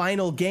the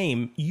final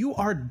game, you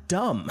are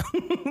dumb.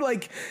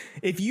 Like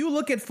if you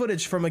look at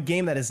footage from a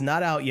game that is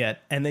not out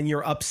yet and then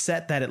you're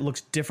upset that it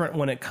looks different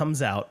when it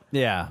comes out,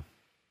 Yeah.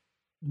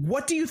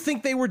 what do you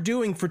think they were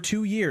doing for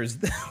 2 years?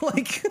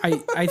 Like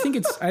I think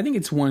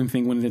it's one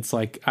thing when it's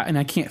like, and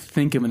I can't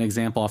think of an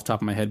example off the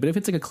top of my head, but if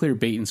it's like a clear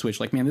bait and switch,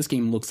 like, man, this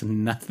game looks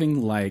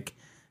nothing like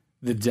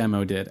the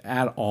demo did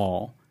at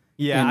all.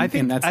 Yeah, and, I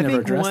think and that's I never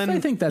think addressed. one- I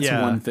think that's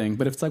yeah. one thing.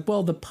 But if it's like,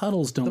 well, the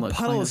puddles don't look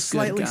puddle quite is as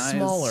slightly good, guys.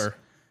 smaller.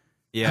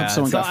 Yeah.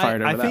 someone got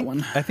fired out of that think,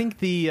 one. I think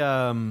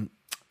the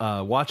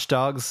Watch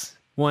Dogs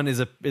one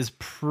is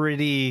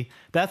pretty.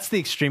 That's the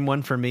extreme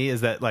one for me.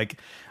 Is that like,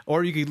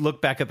 or you could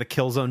look back at the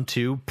Killzone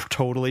 2,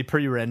 totally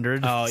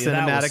pre-rendered Oh, yeah,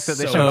 that cinematic was that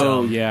they so showed. dumb.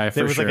 Oh, yeah,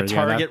 There for was like a sure.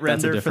 Yeah, target that's a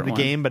render for different the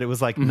one. game, but it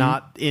was like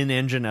not in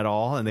engine at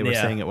all, and they were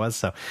Yeah. saying it was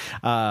so.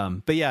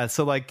 But yeah,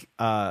 so like,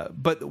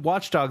 but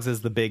Watch Dogs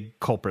is the big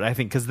culprit, I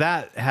think, because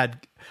that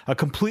had a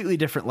completely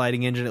different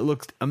lighting engine. It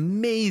looked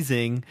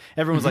amazing.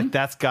 Everyone was like,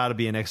 "That's got to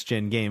be a next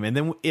gen game," and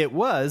then it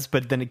was.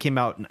 But then it came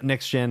out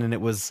next gen, and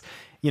it was,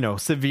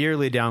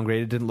 severely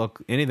downgraded. Didn't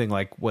look anything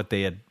like what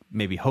they had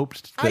maybe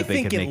hoped that I they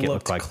think could it make it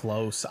looked look like.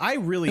 close. I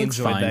really It's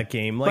enjoyed fine. that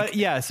game. Like But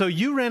yeah, so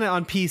you ran it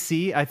on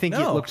PC. I think it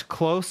No. looked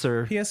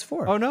closer.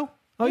 PS4. Oh no.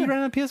 Oh, you ran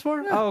it on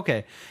PS4? Oh,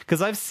 okay.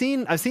 Because I've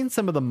seen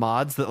some of the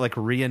mods that like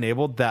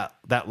re-enabled that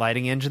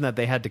lighting engine that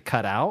they had to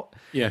cut out.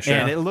 Yeah, sure.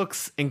 And it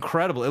looks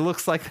incredible. It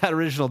looks like that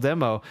original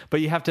demo,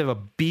 but you have to have a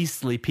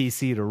beastly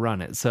PC to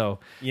run it. So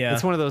Yeah.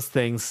 it's one of those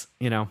things,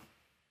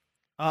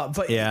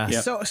 But Yeah.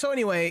 Yep. So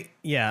anyway,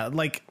 yeah,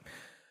 like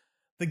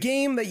the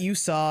game that you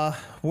saw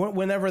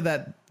whenever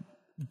that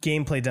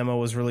gameplay demo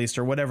was released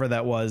or whatever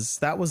that was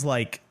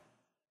like,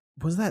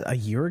 was that a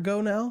year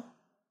ago now?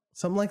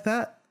 Something like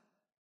that.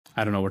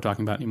 I don't know what we're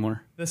talking about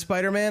anymore. The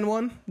Spider-Man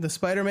one, the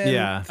Spider-Man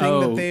Yeah. thing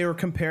Oh. that they were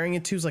comparing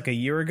it to is like a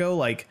year ago.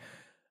 Like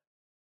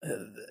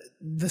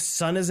the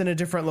sun is in a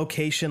different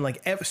location.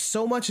 Like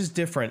so much is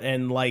different.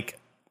 And like,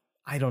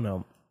 I don't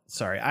know.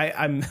 Sorry.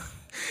 I'm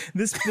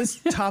this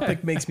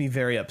topic makes me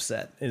very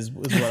upset is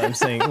what I'm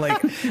saying.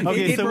 Like,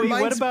 okay. So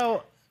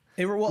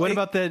what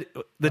about the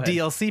ahead.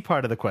 DLC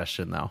part of the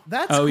question though?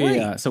 that's Oh great.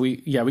 yeah. So we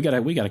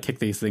gotta kick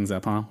these things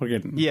up, huh? We're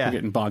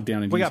getting bogged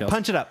down in We details. got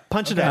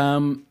punch it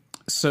up.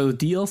 So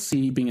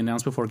DLC being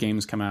announced before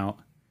games come out,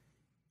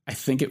 I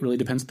think it really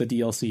depends what the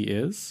DLC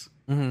is.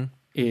 Mm-hmm.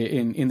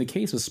 In the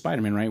case of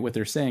Spider-Man, right? What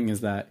they're saying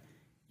is that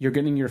you're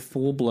getting your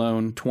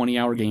full-blown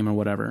 20-hour game or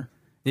whatever,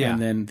 Yeah.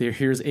 and then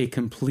here's a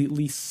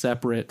completely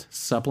separate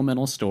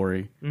supplemental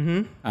story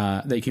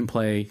that you can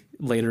play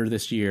later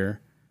this year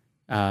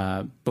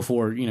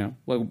before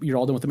you're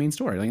all done with the main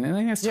story. Like,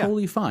 and that's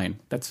totally fine.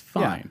 That's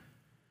fine.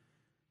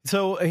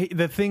 So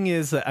the thing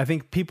is, I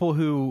think people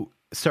who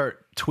start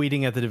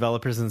tweeting at the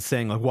developers and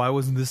saying like, "Why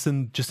wasn't this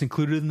just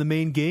included in the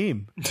main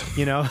game?"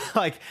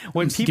 Like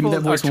when Give me people that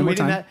are voice one more tweeting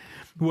time. that,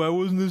 "Why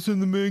wasn't this in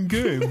the main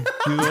game?"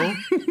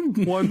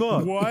 Why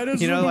not? Why does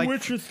The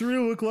Witcher 3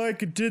 look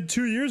like it did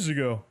 2 years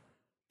ago?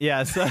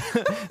 Yeah, so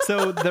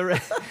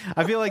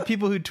I feel like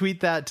people who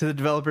tweet that to the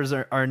developers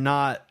are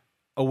not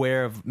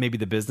aware of maybe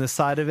the business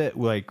side of it.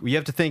 Like you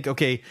have to think,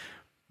 okay,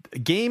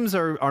 games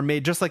are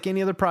made just like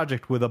any other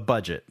project with a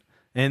budget,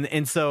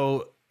 and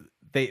so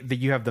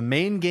you have the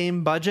main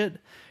game budget,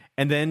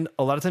 and then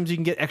a lot of times you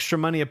can get extra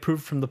money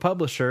approved from the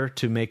publisher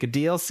to make a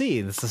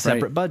DLC. That's a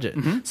separate Right. budget.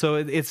 So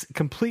it's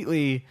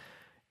completely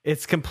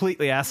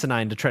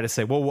asinine to try to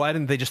say, well, why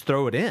didn't they just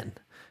throw it in?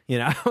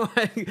 Yeah.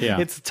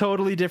 It's a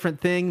totally different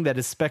thing that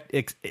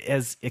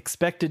is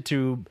expected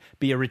to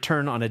be a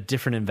return on a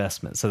different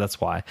investment. So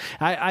that's why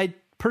I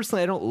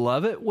personally, I don't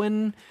love it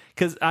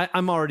because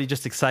I'm already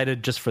just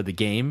excited just for the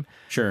game.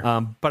 Sure.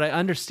 But I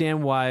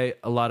understand why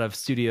a lot of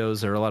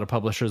studios or a lot of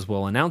publishers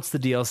will announce the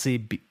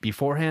DLC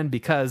beforehand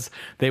because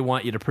they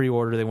want you to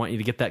pre-order. They want you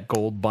to get that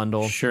gold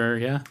bundle. Sure.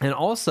 Yeah. And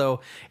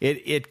also,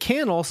 it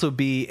can also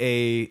be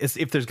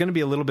if there's going to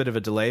be a little bit of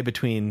a delay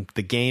between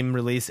the game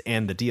release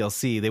and the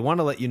DLC, they want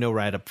to let you know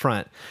right up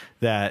front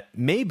that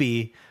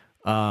maybe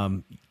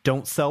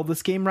don't sell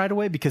this game right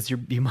away because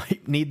you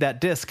might need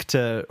that disc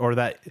That's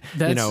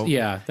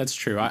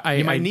true.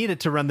 You might need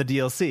it to run the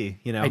DLC.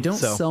 I don't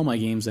sell my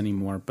games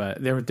anymore,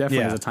 but there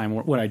definitely was a time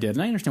where I did,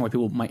 and I understand why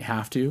people might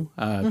have to.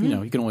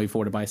 You can only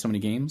afford to buy so many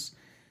games.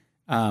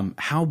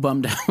 How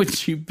bummed out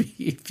would you be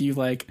if you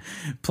like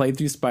played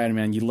through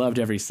Spider-Man, you loved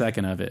every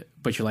second of it,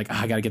 but you're like,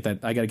 I gotta get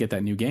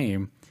that new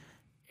game,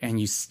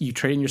 and you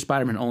trade in your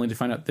Spider-Man only to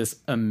find out this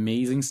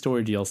amazing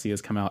story DLC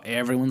has come out.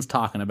 Everyone's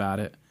talking about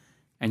it,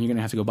 and you're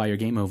gonna have to go buy your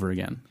game over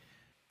again.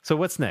 So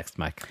what's next,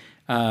 Mike?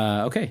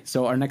 Okay,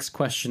 so our next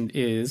question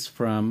is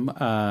from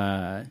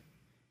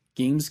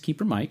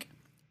Gameskeeper Mike,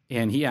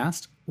 and he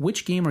asked,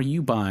 which game are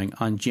you buying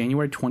on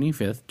January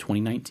 25th,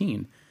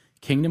 2019?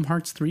 Kingdom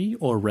Hearts 3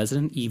 or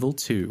Resident Evil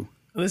 2?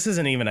 This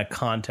isn't even a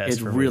contest.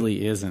 It for me.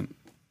 really isn't.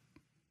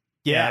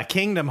 Yeah,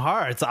 Kingdom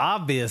Hearts,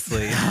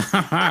 obviously.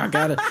 I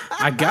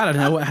gotta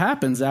know what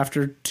happens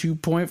after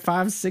 2.567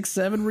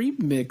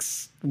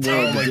 remix.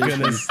 Oh my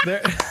goodness.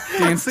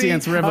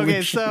 Dance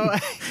Revolution.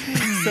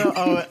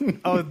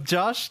 Okay,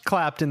 Josh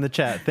clapped in the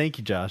chat. Thank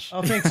you, Josh.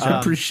 Oh, thanks, I John.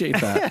 appreciate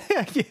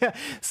that. Yeah.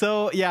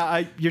 So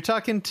you're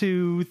talking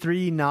to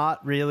three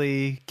not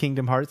really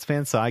Kingdom Hearts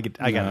fans, so I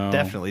gotta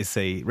definitely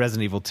say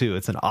Resident Evil 2.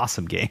 It's an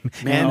awesome game,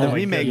 and oh the my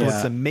remake goodness.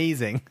 looks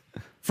amazing.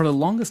 For the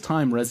longest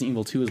time, Resident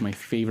Evil 2 is my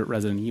favorite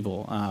Resident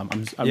Evil.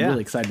 I'm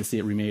really excited to see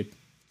it remade.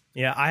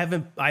 Yeah, I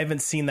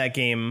haven't seen that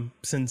game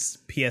since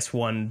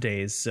PS1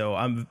 days, so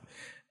I'm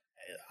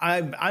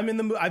in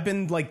the mood. I've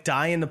been like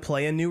dying to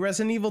play a new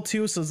Resident Evil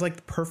 2, so it's like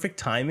the perfect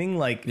timing.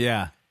 Like,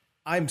 Yeah.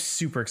 I'm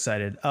super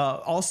excited.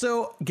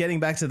 Also, getting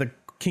back to the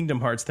Kingdom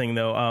Hearts thing,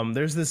 though,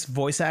 there's this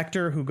voice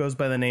actor who goes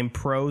by the name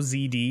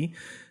ProZD,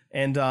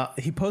 and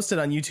he posted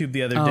on YouTube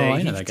the other day.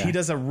 I know that guy. He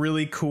does a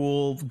really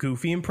cool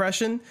Goofy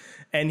impression,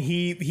 and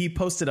he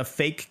posted a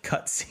fake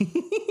cutscene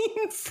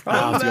from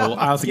I'll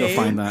have to go game.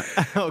 find that.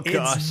 Oh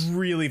gosh. It's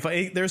really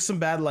funny. There's some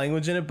bad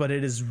language in it, but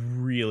it is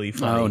really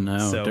funny. Oh, no.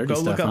 So Dirty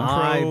go look stuff,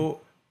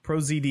 up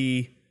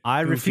ProZD.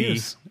 I Goofy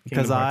refuse Kingdom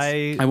because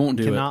Hearts. I won't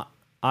do cannot,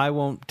 I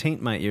won't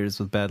taint my ears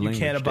with bad language.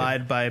 Can't Dave.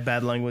 abide by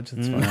bad language.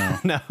 That's fine.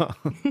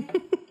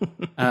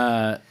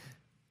 No.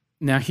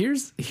 Now,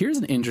 here's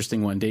an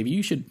interesting one, Dave.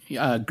 You should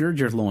gird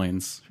your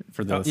loins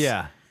for this.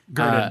 Yeah.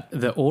 Girded.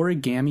 The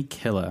Origami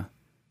Killer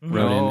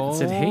wrote in and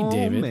said, "Hey,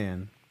 David,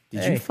 Man.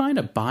 Did you find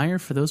a buyer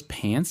for those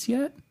pants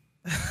yet?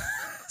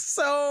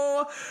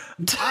 So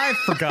I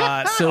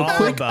forgot. So all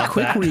quick about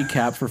that.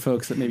 recap for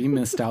folks that maybe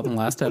missed out in the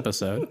last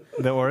episode.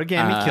 The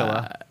Origami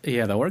Killer.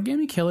 Yeah, the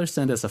Origami Killer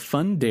sent us a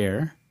fun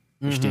dare,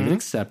 which David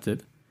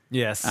accepted.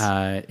 Yes.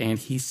 And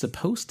he's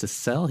supposed to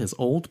sell his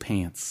old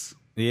pants.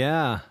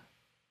 Yeah.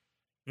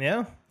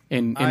 Yeah.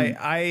 And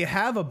I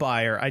have a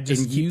buyer. I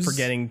just keep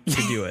forgetting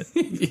to do it.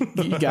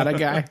 you got a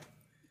guy?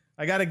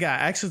 I got a guy.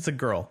 Actually, it's a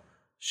girl.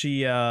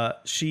 She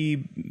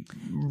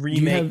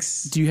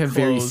remakes. Do you have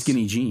very clothes.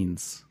 skinny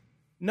jeans?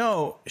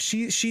 No,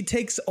 she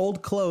takes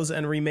old clothes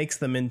and remakes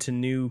them into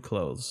new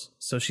clothes.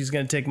 So she's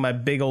going to take my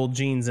big old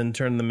jeans and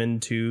turn them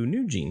into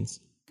new jeans.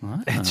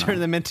 And turn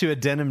them into a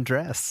denim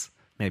dress.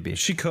 Maybe.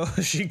 She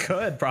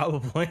could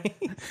probably.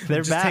 They're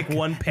just back. Take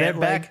one They're pant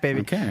back, leg. baby.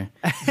 Okay.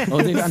 Well,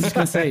 Dave, I'm just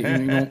going to say,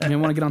 you may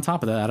want to get on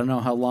top of that. I don't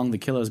know how long the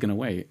killer is going to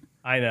wait.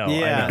 I know.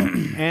 Yeah. I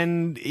know.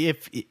 And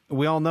if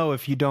we all know,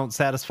 if you don't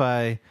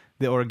satisfy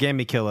the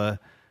Origami Killer,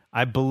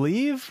 I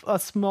believe a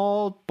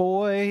small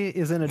boy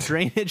is in a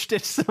drainage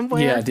ditch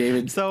somewhere. Yeah,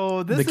 David.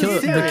 So this The killer,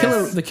 is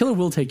serious. the killer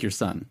will take your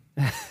son.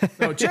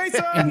 No,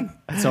 Jason.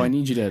 So I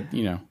need you to,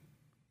 be a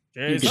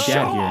good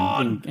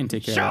dad here and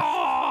take care of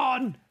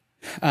Sean!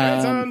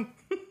 Jason.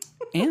 it.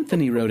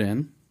 Anthony wrote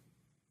in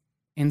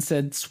and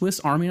said Swiss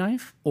Army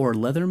knife or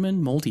Leatherman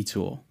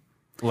multi-tool.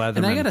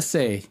 And I got to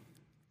say,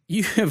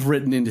 you have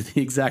written into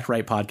the exact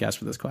right podcast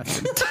for this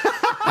question.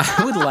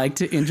 I would like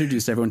to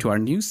introduce everyone to our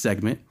new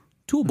segment,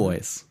 Tool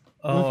Boys.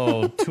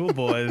 Oh, Tool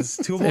Boys.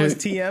 Tool Boys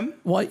TM?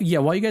 While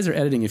you guys are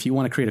editing, if you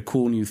want to create a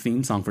cool new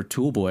theme song for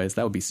Tool Boys,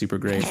 that would be super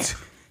great.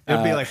 It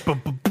would be like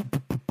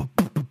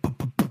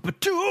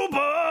Tool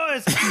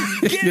Boys,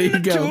 There getting you the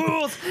go.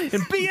 tools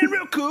and being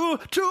real cool.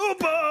 Tool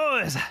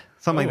Boys,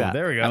 something like that.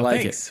 There we go. I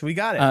like Thanks. We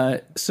got it.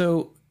 I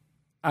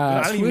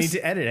don't even need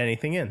to edit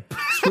anything in.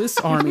 Swiss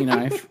Army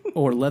knife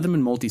or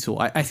Leatherman multi-tool.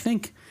 I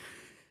think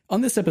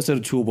on this episode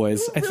of Tool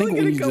Boys, I think what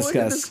we need to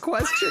discuss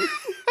question.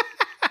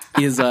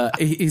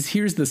 is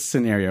here's the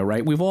scenario,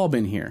 right? We've all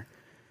been here.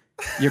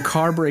 Your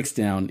car breaks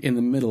down in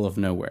the middle of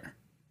nowhere,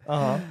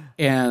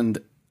 and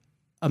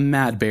a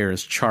mad bear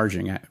is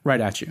charging right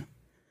at you.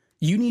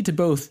 You need to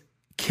both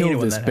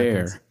kill this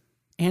bear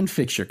and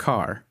fix your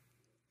car.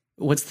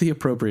 What's the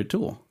appropriate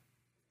tool?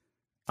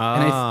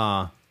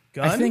 Gun?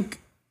 I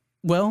think.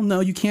 Well,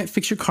 no, you can't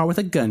fix your car with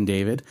a gun,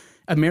 David.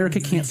 America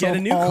can't Get a solve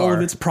new all car.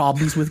 of its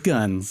problems with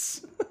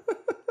guns.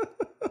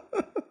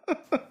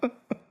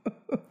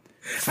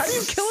 How do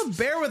you kill a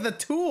bear with a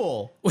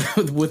tool?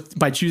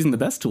 By choosing the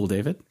best tool,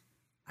 David.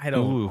 I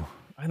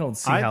don't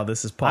see how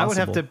this is possible. I would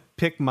have to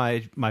pick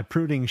my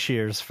pruning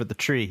shears for the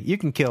tree. You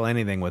can kill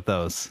anything with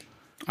those.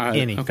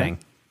 Anything. Okay.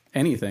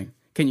 Anything.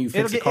 Can you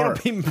fix a car?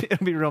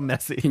 It'll be real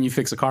messy. Can you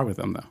fix a car with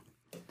them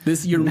though?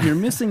 You're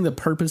missing the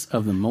purpose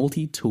of the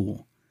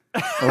multi-tool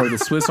or the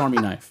Swiss Army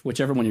knife,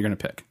 whichever one you're going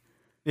to pick.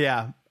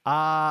 Yeah.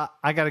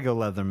 I got to go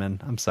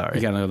Leatherman. I'm sorry.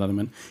 You got to go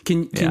Leatherman.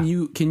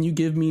 Can you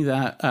give me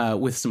that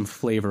with some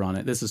flavor on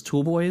it? This is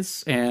Tool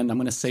Boys, and I'm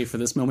going to say for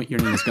this moment your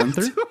name is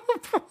Gunther.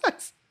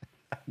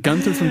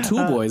 Gunther from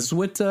Tool Boys.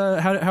 What?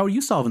 How are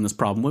you solving this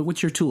problem?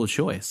 What's your tool of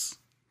choice?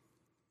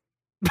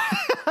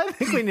 I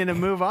think we need to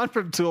move on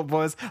from Tool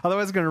Boys.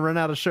 Otherwise, we're going to run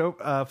out of show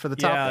for the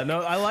topic. Yeah, no,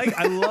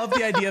 I love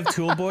the idea of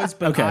Tool Boys,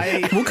 but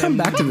Okay. I We'll come am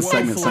back to the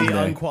segment woefully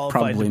someday. unqualified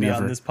Probably to be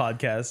never. on this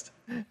podcast.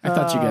 I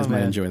thought you guys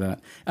might enjoy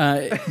that.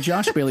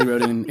 Josh Bailey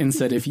wrote in and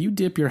said, if you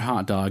dip your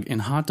hot dog in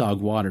hot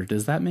dog water,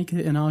 does that make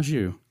it an au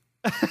jus?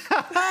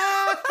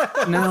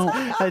 Now,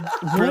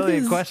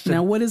 Brilliant question.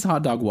 Now, what is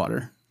hot dog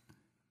water?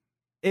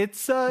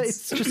 It's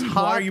just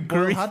hot. Why are you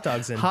boiling hot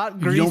dogs in? Hot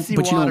greasy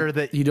water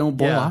that you don't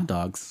boil yeah. hot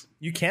dogs.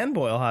 You can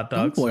boil hot You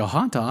don't dogs. boil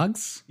hot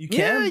dogs. You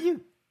Yeah,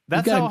 can.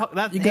 that's gotta-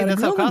 how you gotta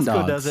that's how grill them Costco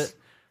dogs. does it.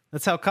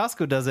 That's how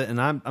Costco does it, and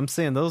I'm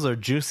saying those are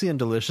juicy and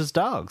delicious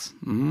dogs.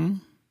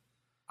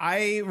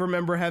 I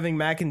remember having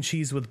mac and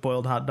cheese with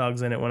boiled hot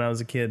dogs in it when I was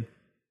a kid.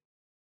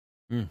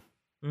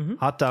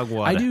 Hot dog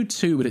water. I do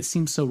too, but it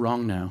seems so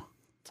wrong now.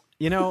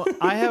 You know,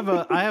 I have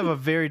a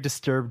very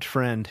disturbed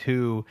friend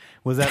who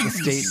was at the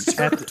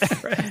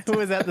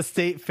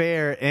state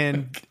fair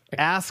and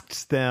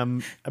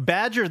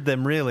badgered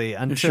them really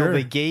until Sure.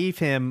 they gave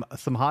him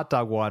some hot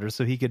dog water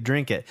so he could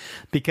drink it,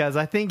 because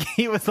I think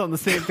he was on the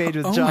same page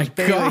with Oh Josh my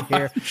Bailey gosh.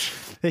 here.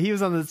 That he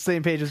was on the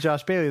same page as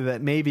Josh Bailey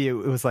that maybe it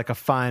was like a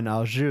fine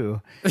au jus,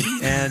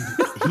 and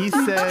he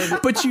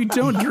said, But you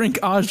don't drink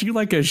au jus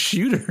like a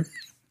shooter.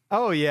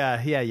 "Oh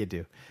yeah, you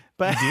do."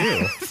 But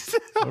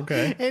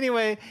Okay.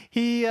 anyway,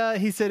 he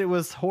said it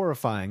was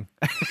horrifying.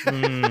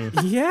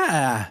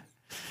 Yeah.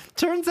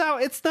 Turns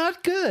out it's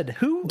not good.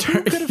 Who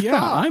could have Yeah,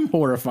 thought? I'm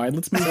horrified.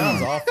 Let's move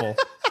Sounds on. awful.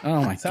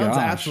 Oh my Sounds gosh.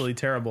 absolutely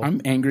terrible.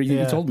 I'm angry you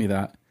Yeah. told me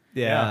that.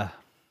 Yeah.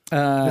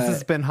 This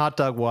has been hot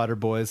dog water,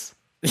 boys.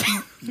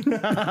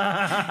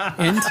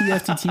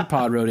 NTFTT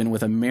Pod wrote in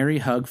with a merry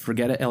hug,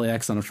 forget it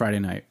LAX on a Friday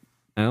night.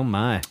 Oh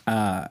my.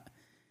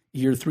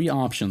 Your three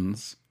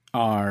options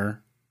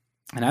are,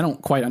 and I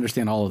don't quite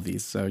understand all of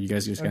these, so you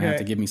guys are just going to have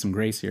Okay. to give me some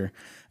grace here.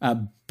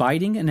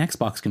 Biting an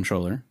Xbox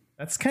controller,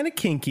 That's kind of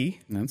kinky.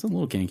 That's a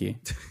little kinky.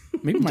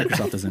 Maybe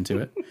Microsoft is into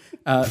it.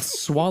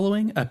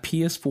 Swallowing a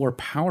PS4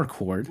 power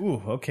cord.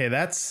 Ooh, okay,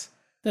 that's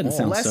Doesn't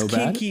sound less so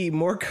bad. kinky,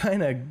 more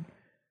kind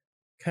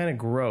of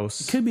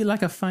gross. Could be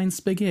like a fine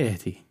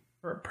spaghetti.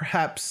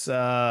 Perhaps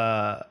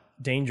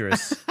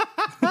dangerous.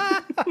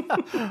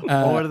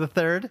 Or the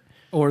third.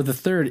 Or the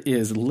third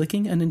is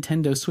licking a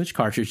Nintendo Switch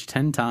cartridge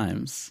 10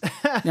 times.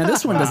 Now,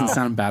 this one doesn't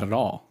sound bad at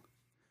all.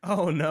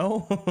 Oh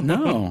no.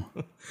 No.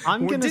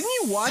 Didn't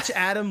you watch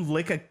Adam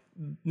lick a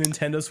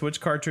Nintendo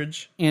Switch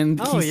cartridge? And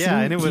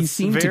and it he was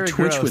seemed to very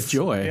twitch gross. with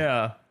joy.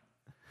 Yeah.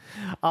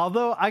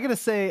 Although I gotta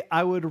say,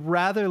 I would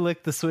rather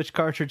lick the Switch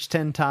cartridge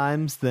 10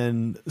 times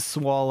than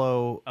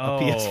swallow a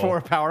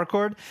PS4 power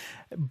cord.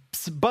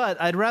 But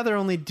I'd rather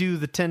only do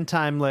the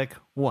 10-time lick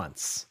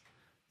once.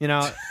 You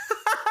know,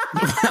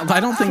 I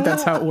don't think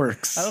that's how it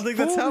works. I don't think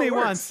that's how it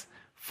works.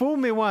 Fool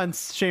me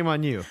once, shame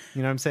on you.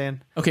 You know what I'm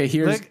saying? Okay,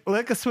 here's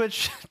Lick a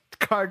Switch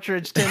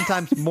cartridge 10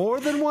 times more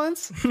than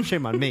once,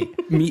 shame on me.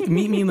 meet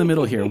me in the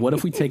middle here. What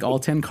if we take all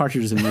 10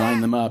 cartridges and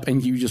line them up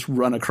and you just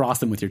run across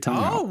them with your tongue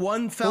Oh, out?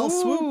 one fell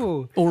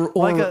swoop. Ooh.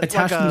 Or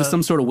attach them to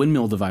some sort of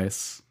windmill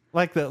device.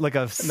 Like a No,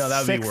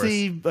 that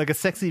would be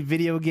sexy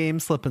video game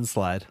slip and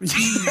slide.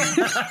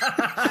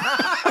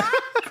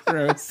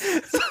 Gross.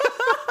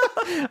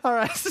 All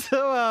right,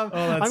 so that's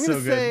I'm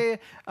so good.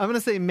 gonna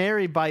say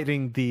Mary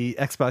biting the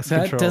Xbox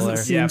That controller. doesn't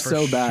seem Yeah, for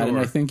so bad, and sure.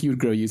 I think you would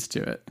grow used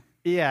to it.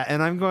 Yeah,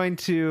 and I'm going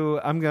to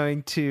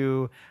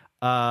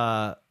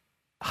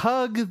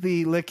hug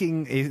the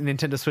licking a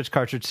Nintendo Switch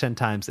cartridge 10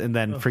 times and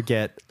then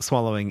forget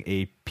swallowing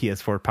a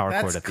PS4 power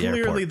cord That's at the clearly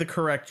airport. the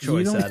correct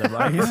You choice, don't-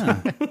 Adam.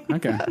 Yeah.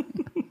 Okay.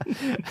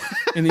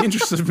 In the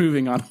interest of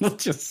moving on, we'll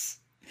just.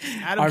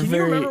 Adam, Are can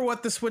very- you remember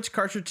what the Switch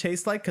cartridge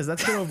tastes like? Because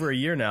that's been over a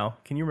year now.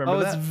 Can you remember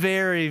Oh, that? it's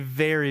very,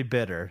 very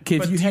bitter. Okay,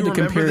 But if you do had you to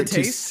compare remember it the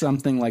to taste?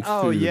 something like food,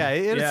 Oh yeah,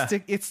 Yeah.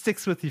 it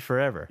sticks with you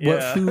forever.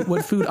 Yeah.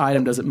 what food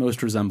item does it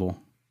most resemble?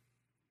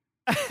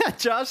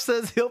 Josh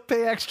says he'll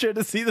pay extra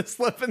to see the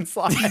slip and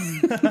slide.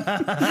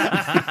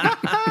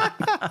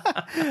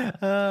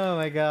 Oh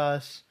my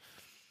gosh!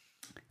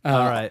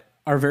 All right,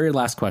 Our very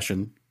last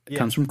question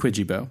comes from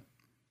Quijibo.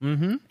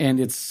 Mm-hmm. And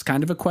it's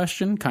kind of a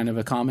question, kind of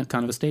a comment,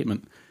 kind of a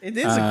statement. It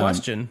is a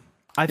question.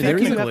 I There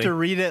think is you a- have to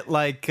read it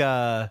like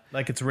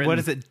Like it's written. what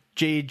is it,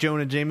 J.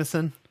 Jonah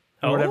Jameson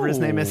or whatever his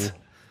name is. Oh.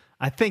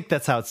 I think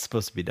that's how it's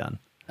supposed to be done.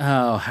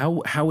 Oh,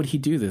 how would he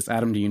do this?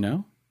 Adam, do you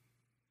know?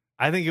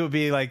 I think it would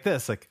be like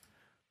this, like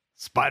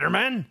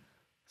Spider-Man,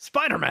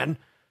 Spider-Man,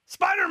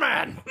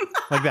 Spider-Man,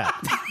 like that.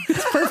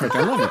 It's perfect.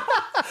 I love it.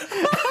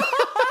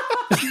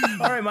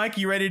 All right, Mike,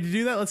 you ready to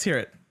do that? Let's hear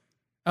it.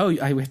 Oh,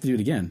 I have to do it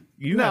again.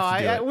 You No, have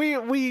to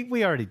do it.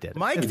 we already did.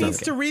 Mike It's needs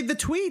okay. to read the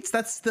tweets.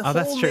 That's the Oh, whole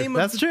that's true. name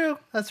That's of true.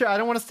 That's true. I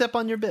don't want to step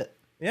on your bit.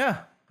 Yeah.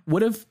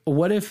 What if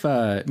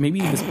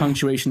maybe this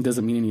punctuation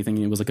doesn't mean anything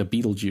and it was like a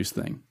Beetlejuice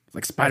thing?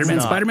 Like Spider-Man,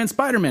 not. Spider-Man,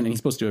 Spider-Man, and he's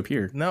supposed to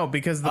appear. No,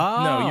 because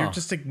no, you're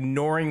just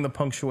ignoring the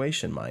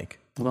punctuation, Mike.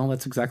 Well,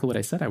 that's exactly what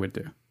I said I would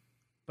do.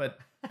 But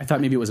I thought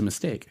maybe it was a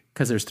mistake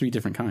because there's 3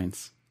 different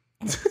kinds.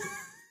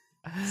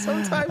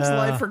 sometimes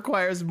life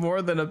requires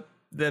more than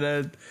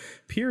a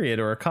period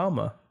or a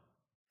comma.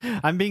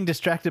 I'm being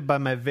distracted by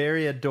my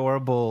very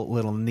adorable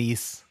little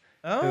niece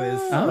who is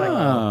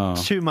Oh.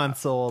 2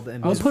 months old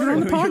and I'll is put her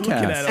on the Who are you looking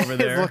podcast. at over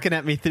there? looking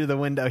at me through the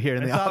window here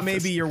in the I thought office.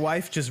 maybe your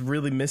wife just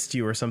really missed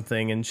you or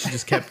something, and she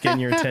just kept getting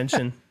your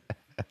attention.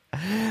 That Oh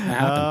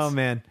happens.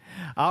 man!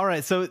 All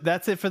right, so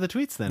that's it for the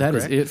tweets then. That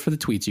is correct? it for the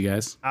tweets, you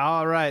guys.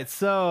 All right,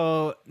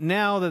 so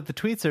now that the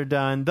tweets are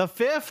done, the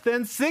 5th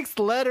and 6th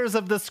letters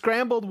of the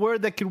scrambled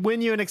word that could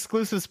win you an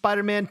exclusive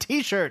Spider-Man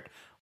T-shirt: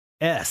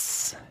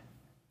 S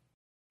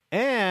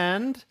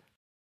and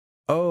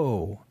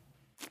O.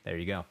 There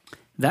you go.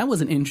 That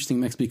was an interesting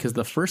mix because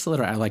the first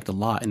letter I liked a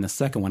lot, and the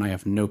second one I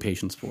have no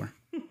patience for.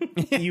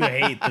 You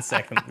hate the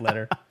second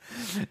letter.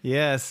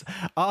 Yes.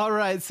 All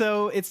right.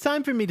 So it's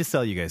time for me to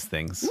sell you guys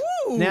things.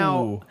 Ooh.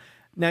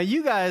 Now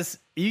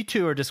you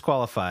two are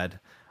disqualified.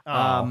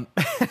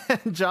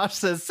 Josh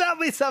says, "Sell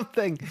me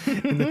something"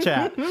 in the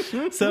chat.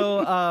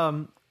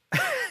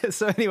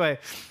 So anyway,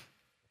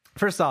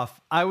 first off,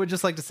 I would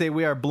just like to say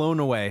we are blown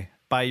away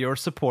by your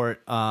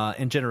support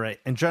and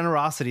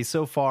generosity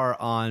so far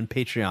on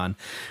Patreon.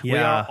 We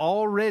Yeah. are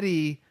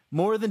already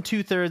more than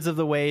 2/3 of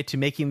the way to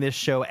making this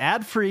show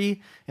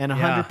ad-free and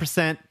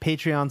 100%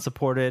 Patreon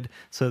supported.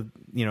 So,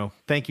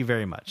 thank you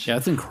very much. Yeah,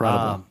 that's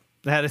incredible.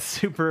 That is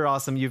super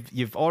awesome.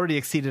 You've already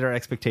exceeded our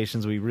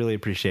expectations. We really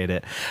appreciate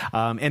it.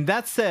 And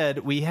that said,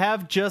 we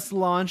have just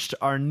launched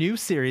our new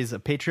series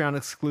of Patreon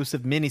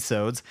exclusive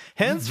minisodes,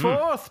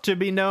 henceforth to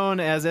be known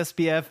as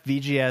SBF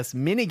VGS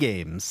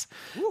Minigames.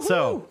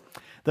 So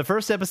the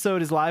first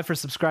episode is live for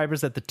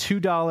subscribers at the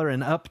 $2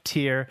 and up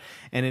tier,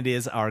 and it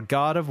is our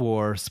God of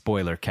War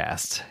spoiler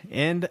cast.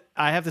 And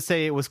I have to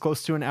say, it was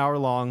close to an hour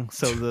long.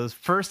 So the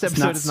first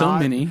episode Not is so not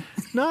many.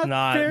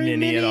 not very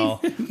mini at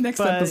all. Next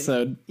but,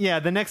 episode.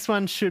 Yeah, the next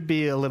one should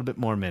be a little bit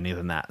more mini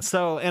than that.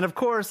 So, and of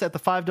course, at the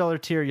 $5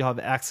 tier, you'll have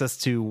access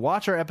to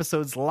watch our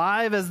episodes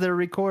live as they're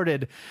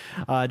recorded,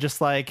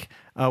 just like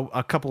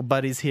a couple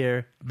buddies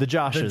here, the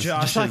Joshes,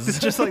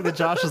 Joshes. just like the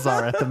Joshes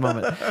are at the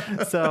moment.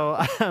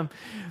 So,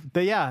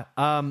 but yeah,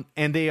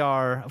 and they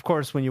are, of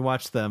course, when you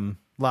watch them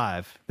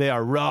live, they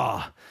are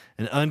raw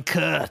and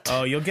uncut.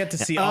 Oh, you'll get to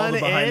see all the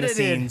behind the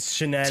scenes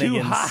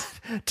shenanigans.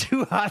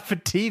 Too hot for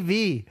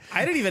TV.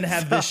 I didn't even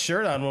have this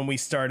shirt on when we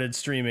started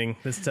streaming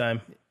this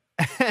time.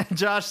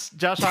 Josh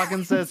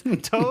Hawkins says,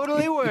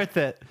 totally worth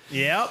it.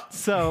 Yep.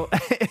 So,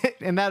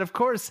 and that, of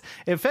course,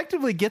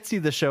 effectively gets you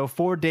the show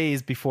 4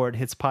 days before it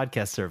hits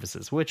podcast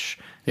services, which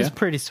is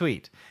pretty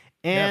sweet.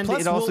 And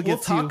plus it also we'll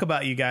gets talk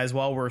about you guys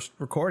while we're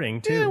recording,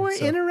 too. Yeah, we're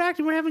so.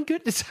 interacting. We're having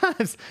good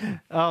times.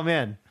 Oh,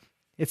 man.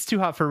 It's too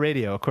hot for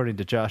radio, according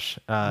to Josh.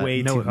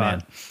 Way too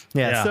hot.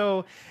 Yeah.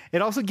 So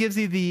it also gives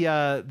you the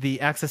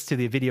access to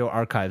the video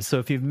archives. So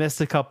if you've missed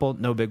a couple,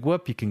 no big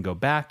whoop. You can go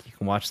back. You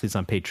can watch these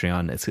on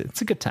Patreon. It's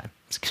a good time.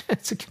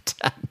 It's a good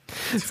time.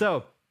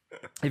 So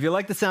if you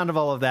like the sound of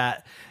all of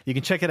that, you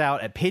can check it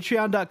out at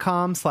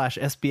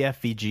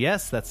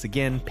patreon.com/SBFVGS. That's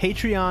again,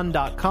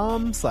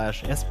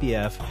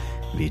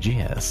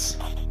 patreon.com/SBFVGS.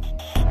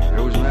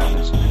 There was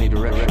madness in any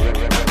direction.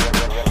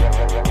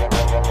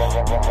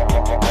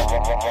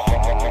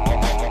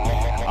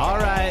 All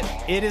right,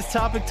 it is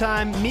topic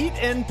time. Meat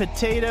and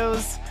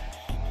potatoes.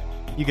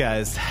 You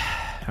guys,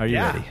 are you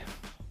ready?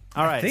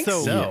 All right, I think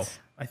so. Yes.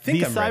 I think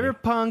the I'm ready.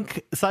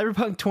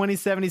 Cyberpunk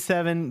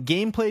 2077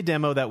 gameplay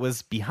demo that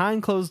was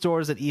behind closed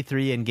doors at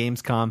E3 and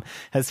Gamescom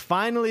has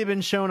finally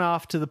been shown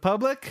off to the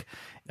public,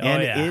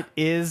 and it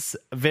is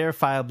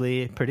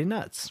verifiably pretty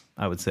nuts,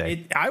 I would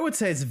say. I would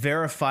say it's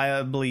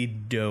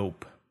verifiably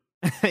dope.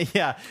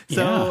 Yeah.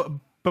 So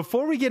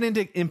before we get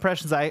into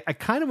impressions, I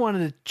kind of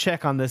wanted to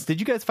check on this. Did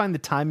you guys find the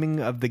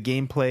timing of the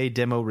gameplay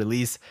demo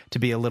release to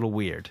be a little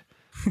weird?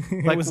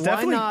 It was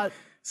definitely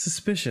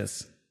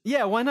suspicious.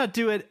 Yeah, why not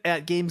do it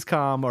at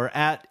Gamescom or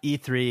at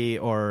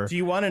E3 or... Do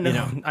you want to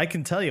know? I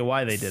can tell you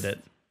why they did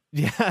it.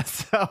 Yeah,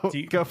 so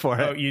go for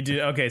it. Oh, you do?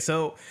 Okay,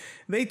 so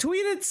they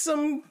tweeted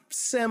some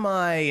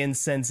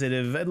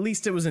semi-insensitive, at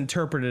least it was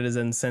interpreted as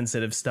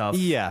insensitive stuff.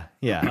 Yeah.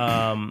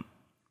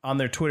 On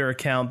their Twitter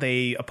account.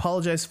 They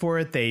apologized for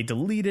it. They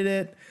deleted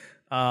it.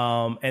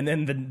 And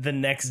then the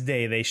next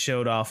day they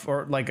showed off,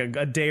 or like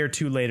a day or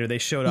two later, they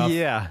showed off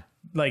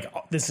like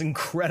this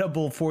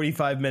incredible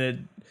 45-minute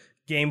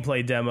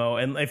gameplay demo,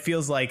 and it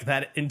feels like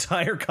that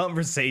entire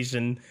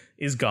conversation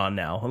is gone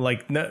now.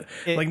 Like no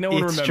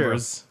one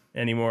remembers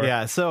anymore.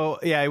 Yeah. So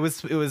it was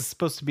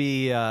supposed to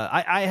be.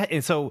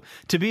 And so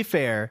to be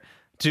fair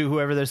to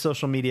whoever their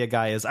social media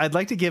guy is, I'd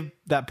like to give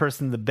that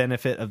person the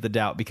benefit of the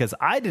doubt, because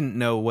I didn't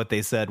know what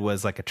they said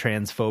was like a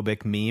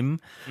transphobic meme.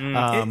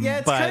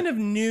 It's kind of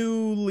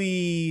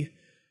newly.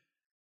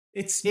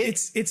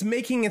 It's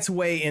making its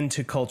way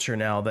into culture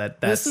now. That's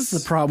this is the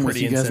problem with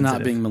you guys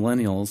not being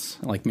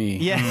millennials like me.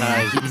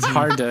 Yeah, it's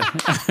hard to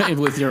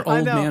with your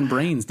old man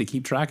brains to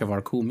keep track of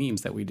our cool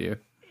memes that we do.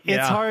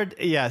 It's hard.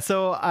 Yeah.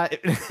 So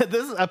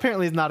this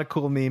apparently is not a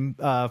cool meme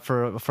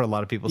for a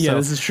lot of people. Yeah, so,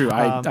 this is true.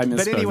 I misspoke.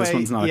 But anyway, this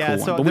one's not a cool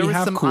so one. But we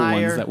have some cool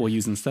ire. ones that we'll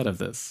use instead of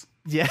this.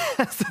 Yeah.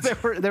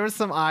 So there was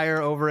some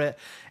ire over it,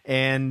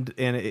 and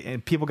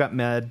people got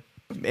mad.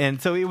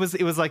 And so it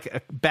was like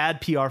a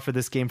bad PR for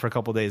this game for a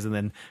couple of days, and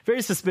then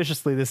very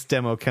suspiciously this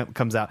demo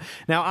comes out.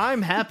 Now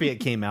I'm happy it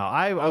came out.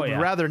 I would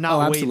rather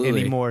not wait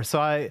anymore. So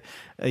I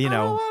don't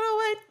want to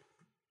wait.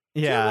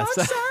 Yeah.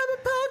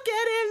 Cyberpunk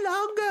getting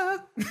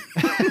longer.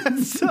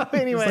 So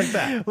anyway, like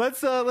that. let's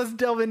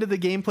delve into the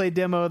gameplay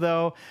demo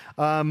though.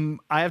 I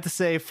have to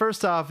say,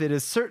 first off, it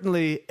is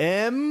certainly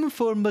M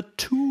for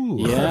mature.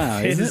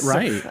 Yeah, is it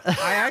right?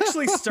 I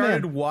actually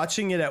started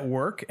watching it at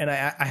work, and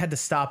I had to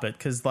stop it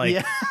because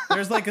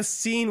there's like a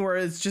scene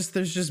where there's just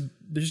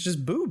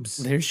boobs.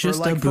 There's just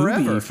like a boobie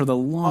forever. for the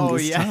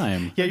longest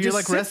time. Yeah, you're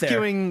Just like sit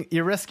there.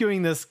 you're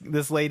rescuing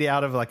this lady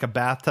out of like a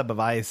bathtub of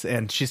ice,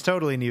 and she's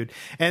totally nude,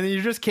 and then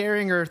you're just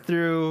carrying her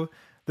through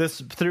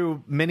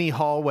many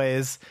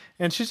hallways,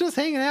 and she's just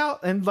hanging out,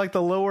 and like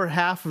the lower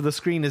half of the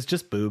screen is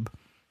just boob,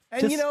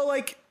 And just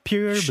like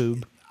pure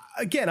boob.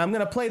 Again, I'm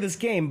gonna play this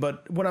game,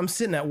 but when I'm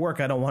sitting at work,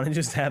 I don't want to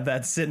just have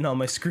that sitting on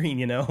my screen.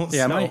 Yeah,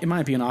 So- it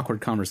might be an awkward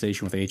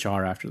conversation with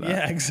HR after that.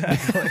 Yeah,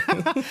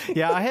 exactly.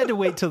 Yeah, I had to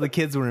wait till the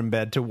kids were in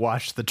bed to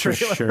watch the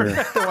trailer. sure.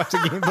 To watch the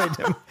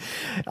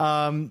gameplay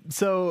demo.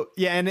 So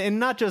yeah, and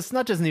not just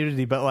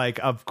nudity, but like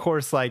of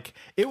course, like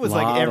it was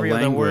Lot like every of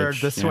other word,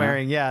 language, the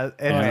swearing. Yeah,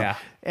 and,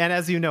 and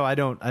as you know, I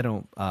don't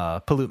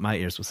pollute my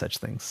ears with such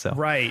things. So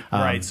right.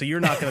 So you're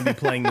not going to be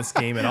playing this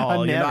game at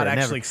all. You're not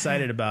actually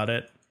excited about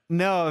it.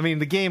 No, I mean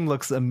the game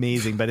looks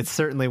amazing, but it's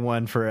certainly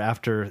one for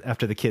after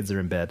the kids are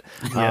in bed.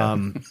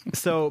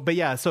 So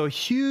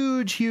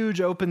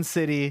huge open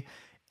city,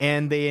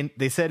 and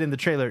they said in the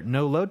trailer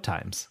no load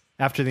times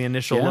after the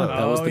initial load.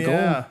 That was the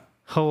goal.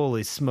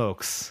 Holy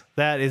smokes,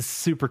 that is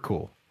super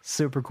cool.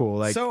 Super cool.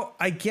 Like, so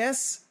I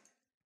guess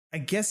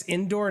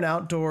indoor and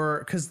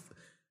outdoor, because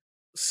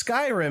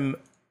Skyrim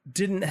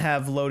didn't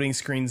have loading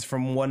screens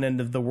from one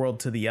end of the world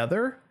to the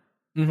other,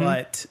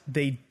 but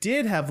they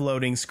did have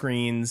loading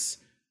screens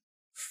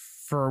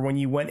for when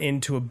you went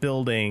into a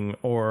building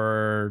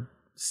or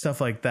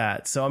stuff like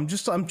that. So I'm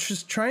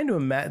just trying to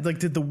imagine, like,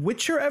 did The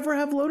Witcher ever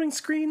have loading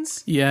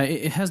screens? Yeah,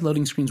 it has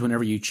loading screens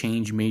whenever you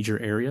change major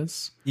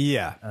areas.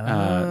 Yeah.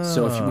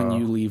 So when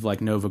you leave like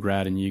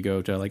Novigrad and you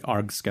go to like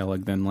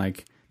Argskellig, then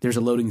like there's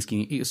a loading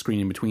screen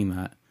in between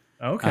that.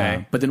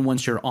 Okay. But then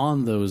once you're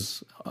on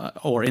those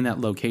or in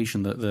that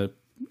location, the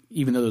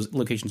even though those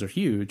locations are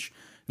huge,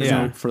 there's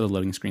no further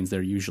loading screens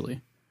there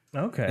usually.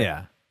 Okay.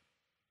 Yeah.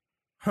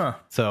 Huh.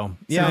 So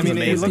yeah, Sounds I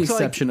mean, it With the looks like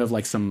exception of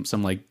like some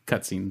like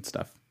cutscene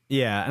stuff.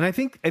 yeah, and I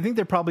think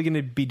they're probably going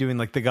to be doing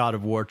like the God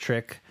of War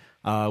trick,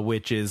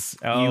 which is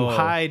Oh.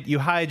 you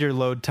hide your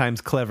load times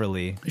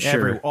cleverly,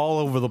 Sure. all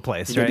over the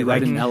place, You right?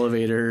 ride in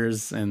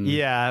elevators and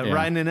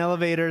Riding in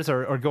elevators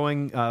or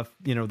going,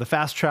 the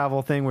fast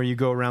travel thing where you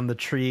go around the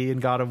tree in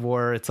God of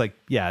War. It's like,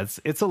 yeah,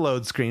 it's a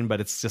load screen, but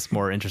it's just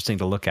more interesting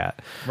to look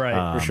at.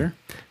 Right. for sure.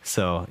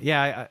 So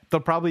yeah, they'll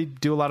probably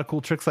do a lot of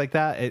cool tricks like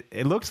that.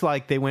 It looks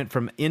like they went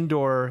from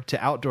indoor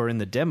to outdoor in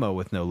the demo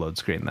with no load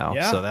screen though.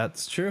 Yeah, so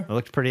that's true. It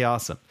looked pretty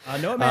awesome.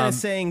 Noah Man is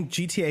saying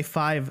GTA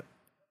 5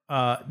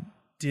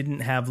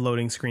 didn't have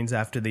loading screens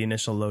after the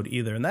initial load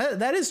either, and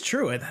that is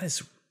true. That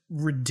is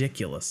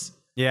ridiculous.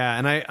 Yeah,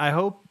 and I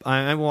hope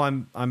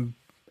I'm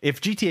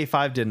if GTA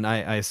 5 didn't,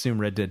 I assume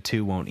Red Dead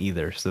 2 won't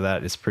either. So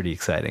that is pretty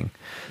exciting.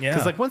 Yeah,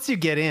 because like once you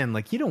get in,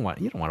 like you don't want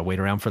to wait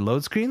around for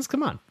load screens.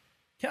 Come on.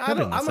 Yeah,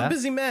 Nobody I'm wants a that.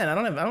 busy man. I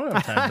don't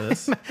have time for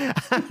this.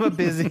 I'm a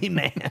busy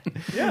man.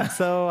 Yeah.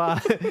 So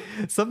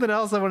something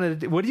else I wanted to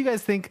do. What do you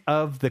guys think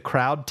of the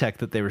crowd tech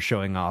that they were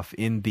showing off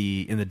in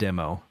the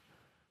demo?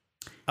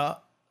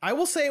 I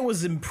will say it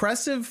was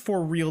impressive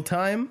for real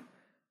time,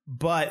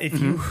 but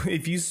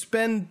if you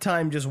spend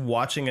time just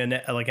watching an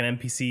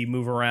NPC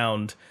move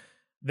around,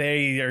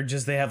 they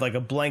have like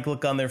a blank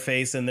look on their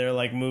face and they're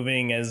like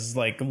moving as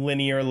like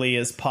linearly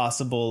as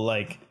possible,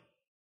 like.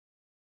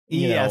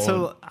 Yeah,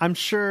 so I'm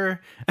sure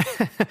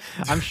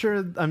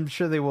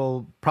they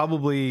will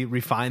probably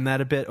refine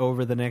that a bit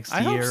over the next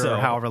I hope year so. or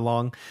however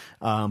long.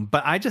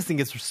 But I just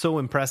think it's so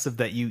impressive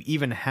that you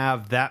even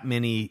have that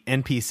many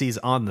NPCs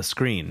on the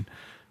screen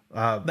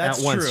That's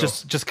at once, true.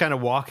 just kind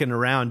of walking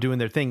around doing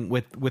their thing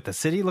with the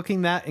city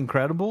looking that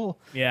incredible.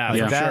 Yeah,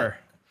 Like for that- sure.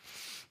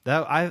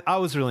 That I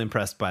was really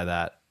impressed by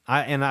that.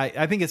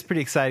 I think it's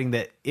pretty exciting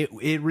that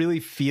it really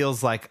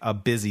feels like a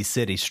busy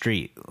city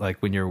street. Like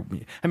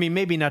when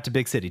maybe not to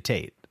Big City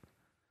Tate.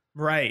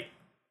 Right.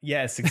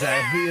 Yes,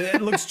 exactly.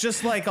 It looks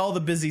just like all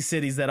the busy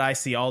cities that I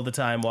see all the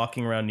time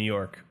walking around New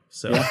York.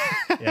 So,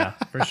 yeah,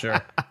 for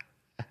sure.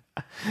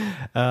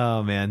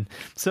 Oh man.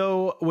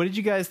 So what did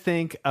you guys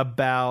think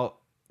about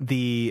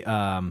the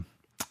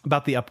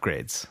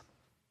upgrades?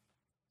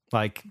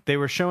 Like they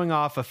were showing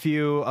off a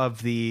few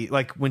of the,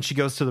 like when she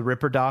goes to the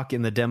Ripper Dock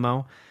in the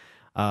demo.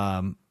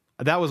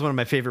 That was one of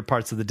my favorite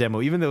parts of the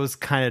demo, even though it was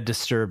kind of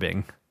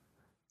disturbing.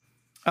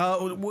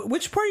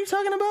 Which part are you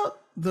talking about?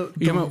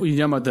 You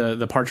talking about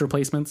the parts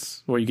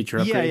replacements where you get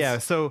your upgrades? Yeah.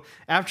 So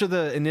after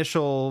the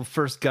initial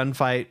first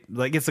gunfight,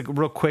 like it's a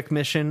real quick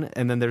mission,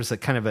 and then there's a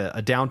kind of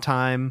a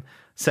downtime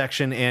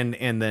section,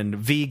 and then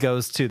V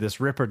goes to this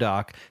Ripper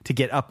Dock to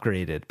get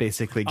upgraded,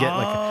 basically get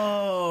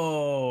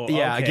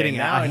okay, getting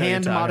now a I know what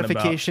hand you're talking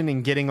modification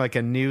and getting like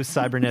a new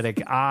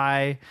cybernetic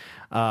eye.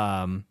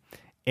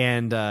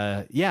 And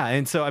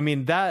so I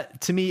mean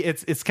that to me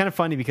it's kind of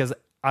funny because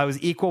I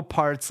was equal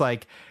parts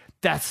like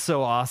that's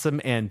so awesome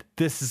and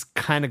this is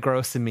kind of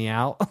grossing me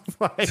out.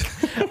 Like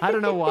I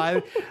don't know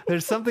why.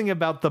 There's something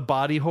about the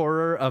body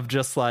horror of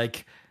just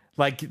like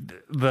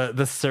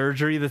the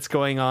surgery that's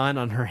going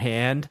on her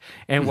hand,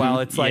 and while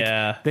it's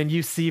like then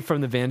you see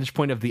from the vantage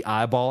point of the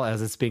eyeball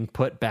as it's being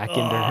put back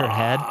into her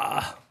head.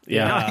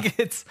 Yeah. Like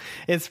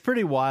it's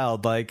pretty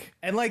wild. Like,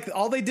 And like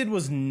all they did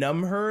was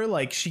numb her.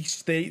 Like she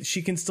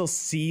can still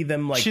see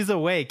them. Like she's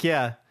awake.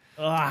 Yeah.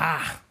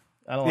 I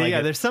don't like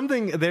it. There's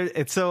something there.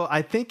 It's so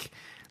I think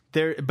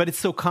there, but it's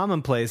so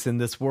commonplace in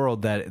this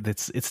world that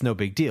it's no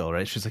big deal,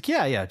 right? She's like,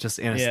 just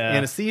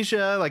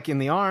anesthesia, like in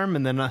the arm,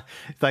 and then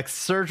like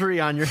surgery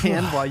on your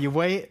hand while you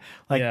wait.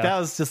 Like that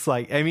was just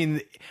like, I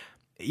mean,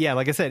 yeah,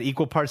 like I said,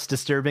 equal parts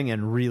disturbing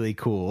and really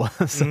cool.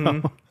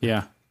 So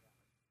Yeah.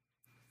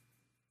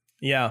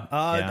 Yeah.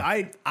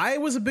 I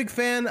was a big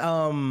fan.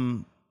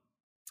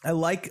 I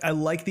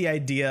like the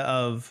idea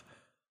of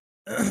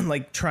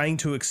like trying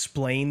to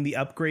explain the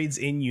upgrades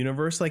in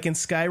universe. Like in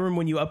Skyrim,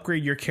 when you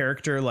upgrade your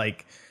character,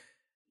 like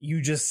you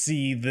just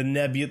see the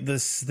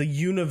the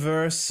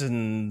universe,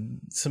 and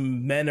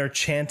some men are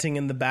chanting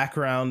in the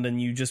background, and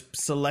you just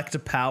select a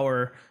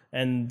power,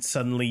 and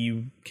suddenly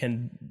you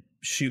can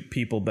shoot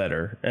people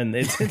better. And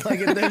it's like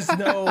there's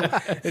no,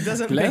 it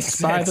doesn't make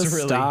Blessed by sense the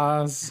really.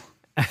 stars.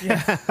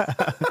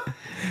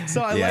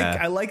 So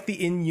I like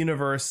the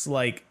in-universe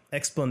like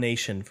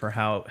explanation for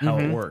how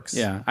it works.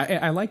 Yeah,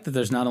 I like that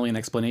there's not only an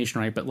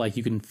explanation, right, but like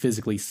you can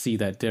physically see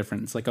that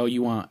difference. Like, oh,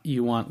 you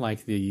want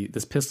like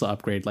this pistol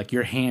upgrade, like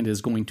your hand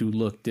is going to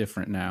look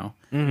different now.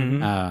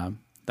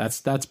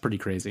 That's pretty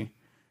crazy.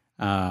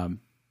 I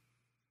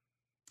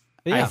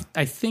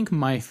think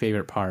my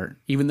favorite part,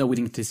 even though we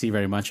didn't get to see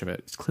very much of it,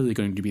 it's clearly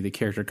going to be the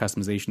character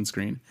customization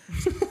screen.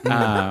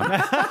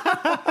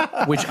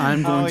 which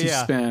I'm going to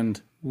yeah.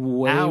 spend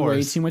way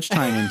Hours. too much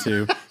time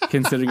into,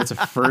 considering it's a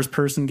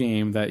first-person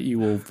game that you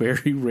will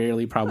very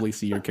rarely probably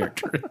see your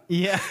character in.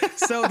 Yeah.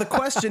 So the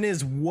question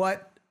is,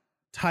 what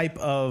type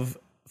of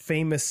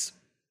famous,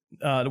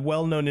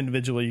 well-known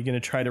individual are you going to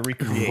try to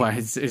recreate? Well,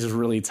 it's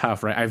really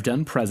tough, right? I've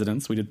done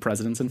presidents. We did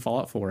presidents in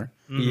Fallout 4.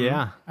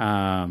 Yeah.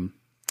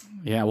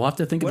 Yeah, we'll have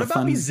to think What of a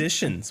about fun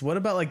musicians? What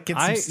about like get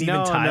some Steven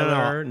no,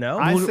 Tyler? No,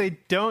 I say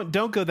don't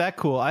go that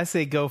cool. I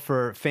say go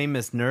for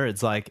famous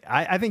nerds. Like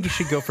I think you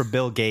should go for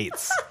Bill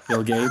Gates.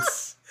 Bill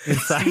Gates. in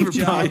Steve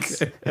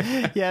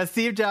Cyberpunk. Yeah,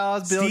 Steve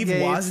Jobs, Bill Steve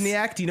Gates.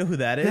 Wozniak. Do you know who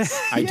that is?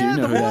 I do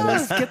know who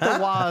that is. Get the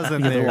Woz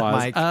in The there, Woz.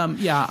 Mike.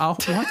 Yeah,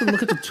 we'll have to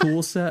look at the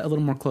tool set a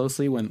little more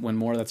closely when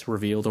more that's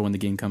revealed or when the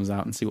game comes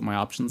out and see what my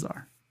options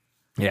are.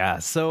 Yeah,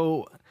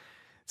 so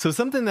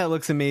something that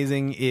looks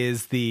amazing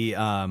is the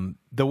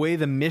way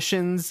the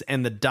missions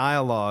and the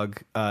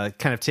dialogue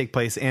kind of take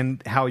place,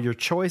 and how your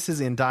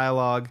choices in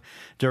dialogue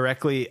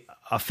directly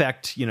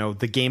affect, the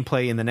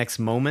gameplay in the next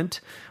moment.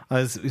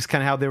 Is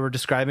kind of how they were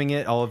describing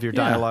it. All of your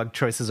dialogue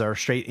choices are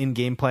straight in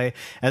gameplay,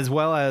 as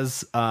well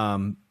as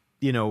how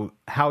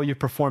you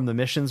perform the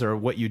missions or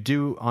what you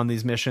do on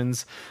these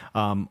missions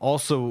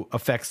also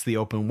affects the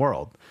open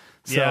world.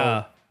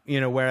 So,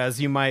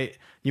 whereas you might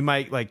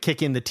like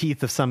kick in the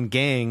teeth of some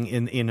gang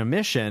in a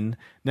mission.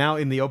 Now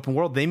in the open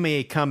world, they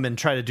may come and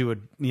try to do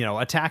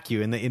attack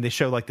you. And they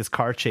show like this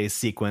car chase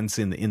sequence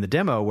in the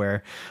demo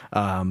where,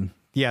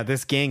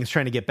 this gang is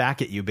trying to get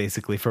back at you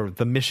basically for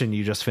the mission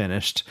you just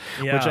finished,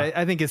 which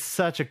I think is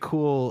such a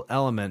cool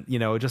element.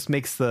 It just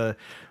makes the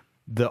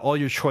all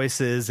your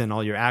choices and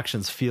all your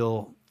actions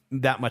feel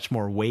that much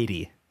more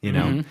weighty,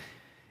 and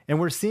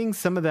we're seeing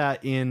some of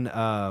that in,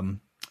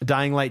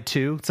 Dying Light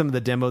 2, some of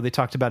the demo they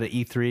talked about at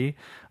E3,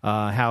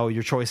 how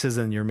your choices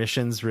and your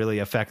missions really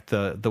affect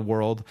the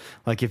world.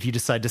 Like if you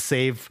decide to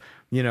save,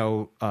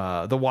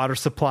 the water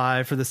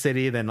supply for the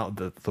city, then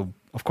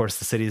of course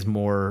the city is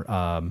more,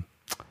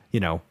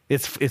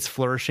 it's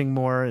flourishing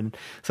more. And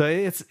so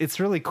it's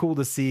really cool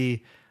to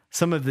see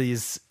some of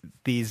these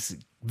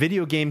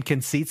video game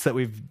conceits that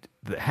we've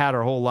had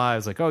our whole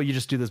lives. Like, oh, you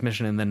just do this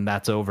mission and then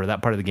that's over.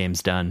 That part of the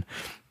game's done.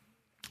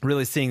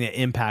 Really seeing it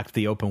impact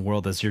the open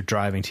world as you're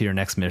driving to your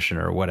next mission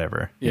or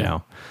whatever,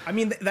 I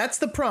mean, that's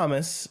the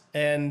promise.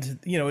 And,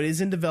 it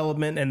is in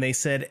development, and they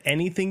said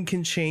anything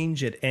can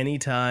change at any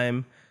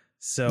time.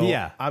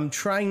 So I'm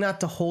trying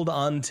not to hold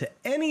on to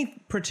any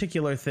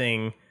particular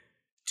thing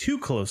too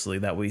closely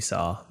that we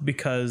saw,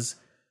 because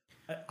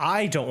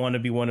I don't want to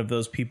be one of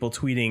those people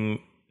tweeting,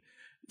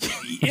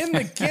 in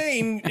the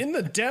game, in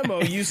the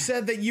demo, you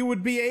said that you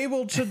would be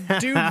able to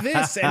do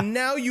this, and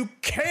now you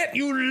can't,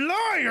 you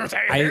liars.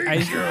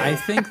 I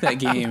think that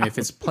game, if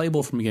it's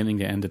playable from beginning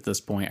to end at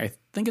this point, I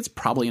think it's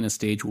probably in a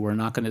stage where we're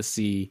not going to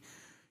see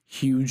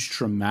huge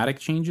dramatic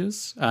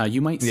changes.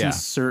 You might see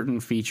certain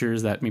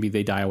features that maybe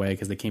they die away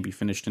because they can't be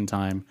finished in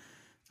time.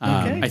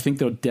 I think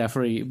there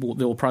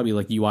will probably be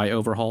like UI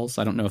overhauls.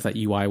 I don't know if that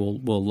UI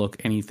will look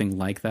anything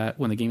like that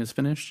when the game is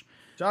finished.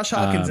 Josh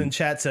Hawkins in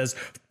chat says,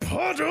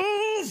 puddles!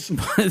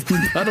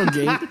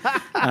 Puddlegate.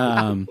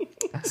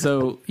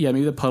 So,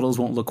 maybe the puddles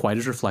won't look quite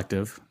as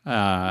reflective.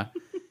 I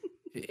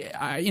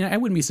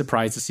wouldn't be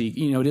surprised to see,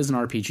 it is an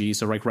RPG.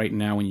 So right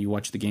now when you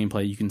watch the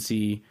gameplay, you can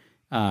see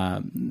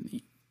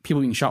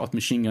people being shot with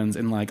machine guns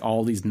and like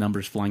all these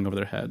numbers flying over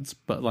their heads.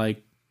 But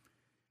like,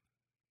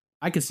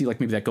 I could see like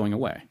maybe that going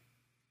away.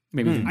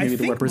 Maybe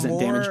they'll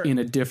represent damage in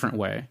a different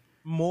way.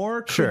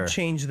 More could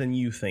change than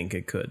you think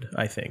it could,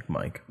 I think,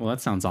 Mike. Well,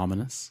 that sounds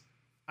ominous.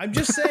 I'm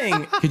just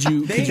saying. Could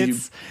you?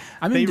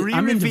 I'm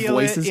into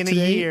voices in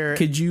today. A year.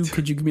 Could you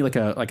give me like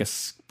a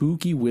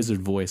spooky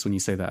wizard voice when you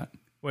say that?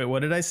 Wait,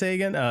 what did I say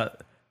again? I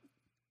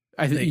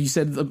think you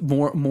said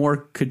more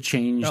could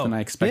change than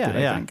I expected.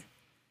 I think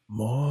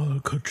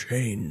more could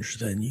change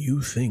than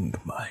you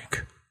think,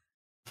 Mike.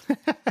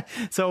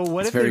 So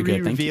what if they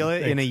reveal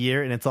it in a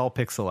year and it's all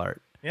pixel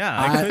art?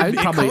 Yeah,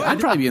 I'd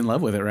probably be in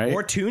love with it, right?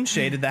 Or toon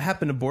shaded. That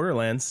happened to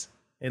Borderlands.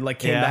 It like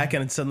came back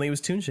and suddenly it was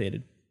toon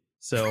shaded.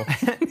 So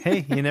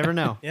hey, you never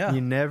know.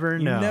 You never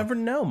know. You never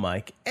know,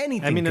 Mike.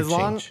 Anything. I mean, as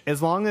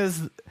long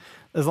as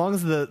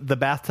the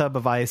bathtub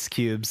of ice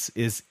cubes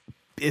is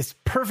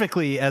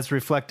perfectly as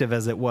reflective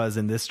as it was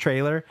in this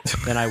trailer,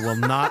 then I will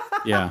not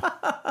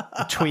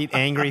tweet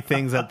angry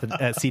things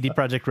at CD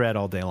Projekt Red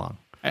all day long.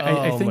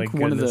 I think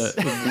one of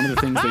the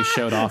things they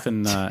showed off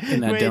in that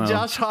demo.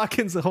 Josh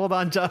Hawkins says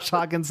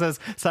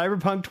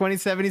Cyberpunk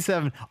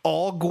 2077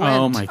 all Gwent.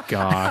 Oh my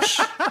gosh.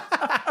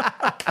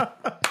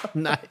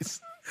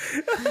 Nice.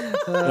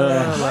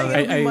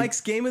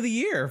 Mike's game of the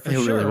year for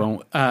it sure. Really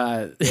won't.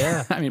 I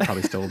mean, it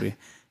probably still will be.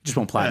 Just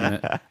won't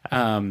platinum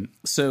it.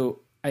 So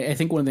I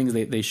think one of the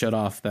things they showed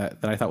off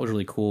that I thought was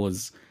really cool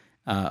is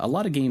a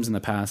lot of games in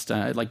the past,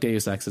 like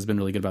Deus Ex has been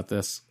really good about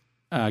this,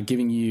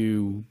 giving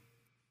you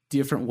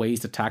different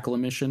ways to tackle a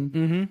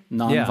mission,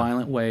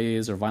 non-violent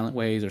ways or violent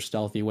ways or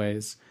stealthy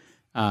ways.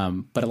 But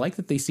I like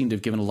that they seem to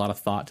have given a lot of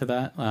thought to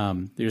that.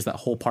 There's that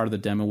whole part of the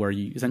demo where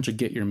you essentially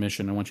get your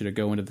mission. I want you to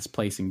go into this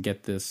place and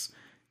get this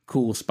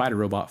cool spider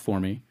robot for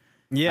me.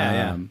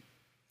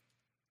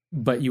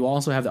 but you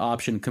also have the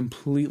option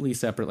completely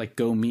separate, like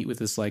go meet with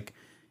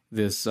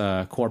this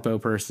corpo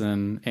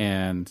person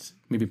and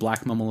maybe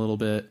black them a little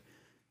bit.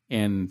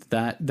 And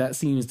that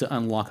seems to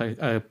unlock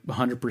a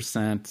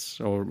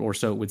 100% or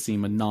so it would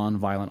seem a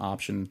non-violent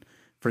option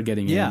for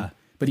getting in.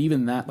 But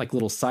even that like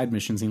little side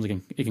mission seems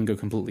like it can go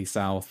completely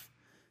south.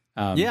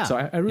 So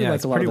I really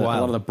like a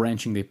lot of the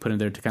branching they put in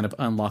there to kind of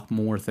unlock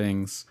more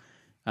things.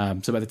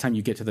 So by the time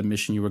you get to the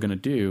mission you were going to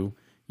do,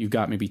 you've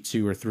got maybe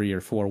 2 or 3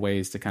 or 4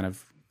 ways to kind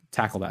of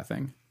tackle that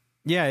thing.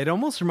 Yeah, it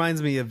almost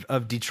reminds me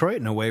of Detroit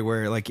in a way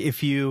where like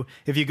if you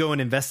go and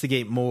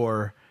investigate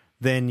more,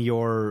 then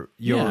your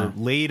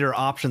later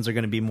options are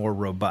going to be more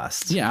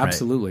robust. Yeah,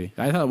 absolutely.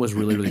 Right? I thought it was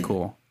really, really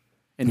cool.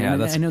 And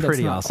that's I know pretty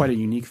that's not awesome. quite a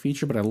unique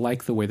feature, but I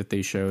like the way that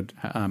they showed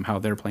how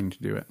they're planning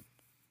to do it.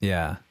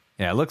 Yeah,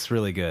 it looks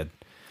really good.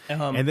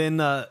 And then,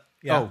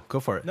 go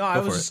for it. No,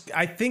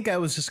 I think I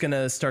was just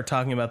gonna start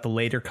talking about the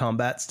later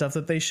combat stuff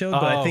that they showed,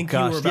 but I think you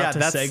were about to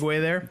segue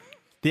there.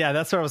 Yeah,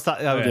 that's what I was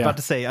about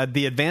to say.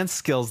 The advanced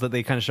skills that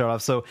they kind of showed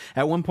off. So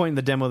at one point in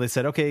the demo, they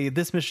said, okay,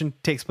 this mission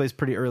takes place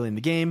pretty early in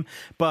the game,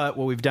 but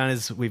what we've done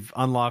is we've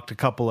unlocked a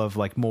couple of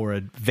like more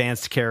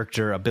advanced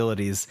character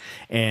abilities,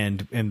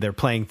 and they're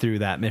playing through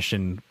that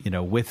mission,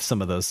 with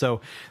some of those.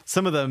 So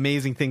some of the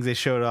amazing things they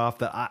showed off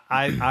that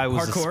I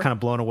was just kind of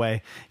blown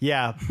away.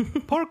 Yeah,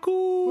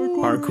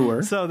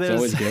 parkour. So there's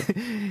always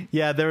good.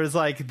 Yeah, there was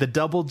like the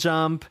double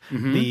jump.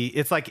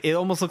 It's like it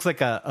almost looks like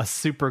a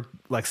super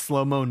like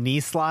slow-mo knee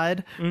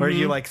slide. Where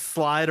you like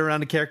slide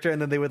around a character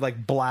and then they would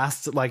like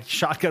blast, like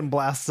shotgun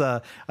blast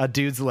a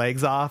dude's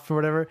legs off or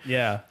whatever.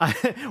 Yeah.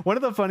 One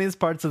of the funniest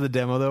parts of the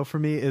demo though for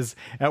me is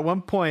at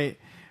one point,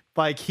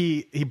 like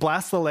he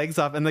blasts the legs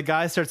off and the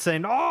guy starts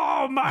saying,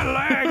 "Oh, my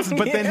legs!"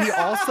 But then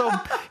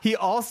he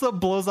also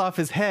blows off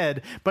his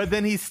head. But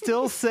then he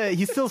still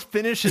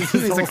finishes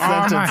his whole like,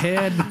 sentence. "Oh, my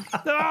head!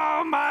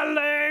 Oh, my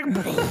leg!"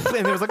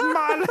 And it was like,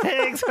 "My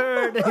legs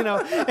hurt."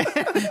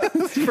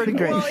 It's pretty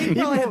great. Well, he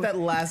probably had that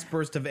last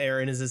burst of air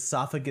in his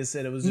esophagus,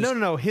 and it was just...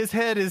 No. His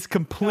head is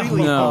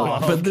completely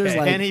off. But there's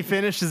like, and he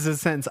finishes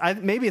his sentence.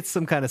 Maybe it's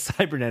some kind of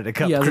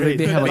cybernetic upgrade.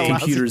 Yeah, they have like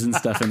allows computers and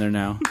stuff in there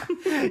now.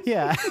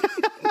 Yeah.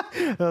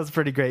 That was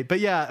pretty great. But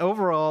yeah,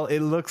 overall it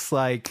looks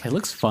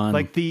fun.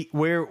 Like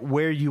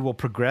where you will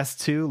progress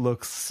to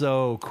looks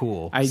so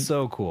cool.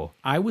 So cool.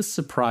 I was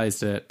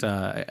surprised at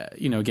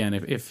again,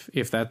 if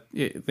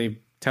they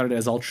touted it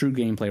as all true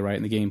gameplay, right?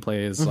 And the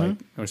gameplay is like,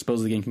 or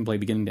supposedly the game can play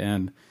beginning to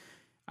end.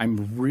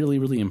 I'm really,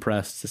 really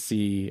impressed to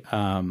see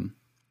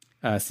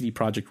CD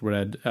Projekt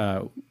Red,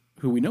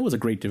 who we know is a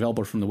great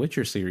developer from the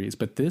Witcher series,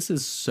 but this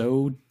is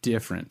so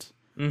different.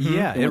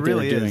 Yeah, it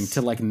really is.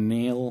 To like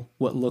nail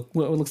what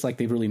looks like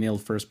they've really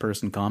nailed first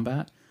person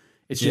combat.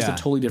 It's just a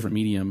totally different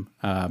medium,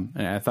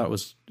 and I thought it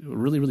was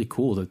really, really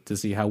cool to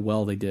see how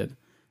well they did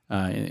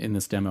in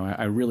this demo.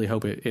 I really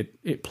hope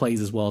it plays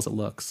as well as it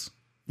looks.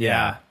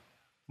 Yeah.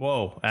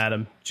 Whoa,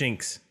 Adam,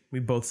 Jinx. We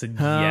both said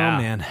Oh yeah.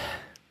 man.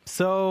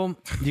 So,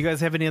 do you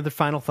guys have any other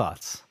final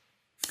thoughts?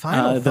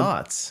 Final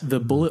thoughts. The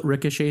bullet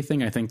ricochet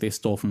thing, I think they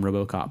stole from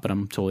RoboCop, but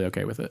I'm totally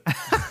okay with it.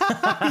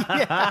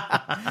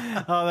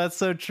 Oh, that's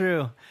so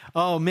true.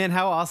 Oh man,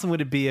 how awesome would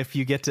it be if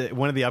you get to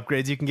one of the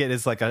upgrades you can get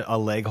is like a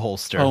leg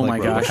holster? Oh like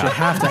my gosh, you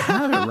have to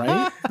have it,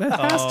 right? That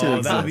has to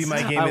exist. That would be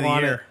my game of the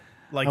year.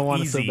 Like, I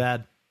want easy. it so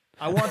bad.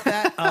 I want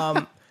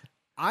that.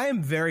 I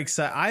am very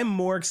excited. I'm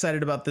more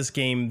excited about this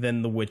game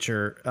than The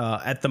Witcher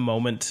at the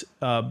moment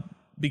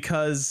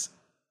because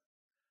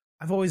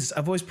I've always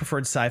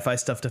preferred sci-fi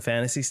stuff to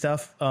fantasy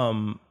stuff.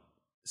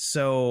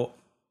 So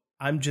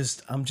I'm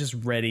just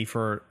ready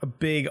for a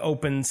big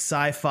open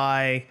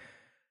sci-fi,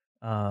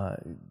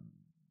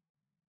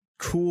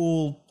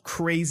 cool,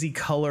 crazy,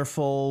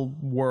 colorful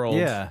world.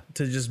 To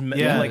just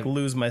like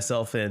lose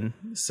myself in.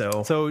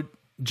 So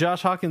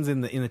Josh Hawkins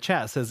in the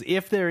chat says,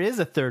 if there is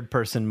a third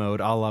person mode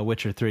a la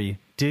Witcher 3,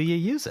 do you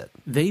use it?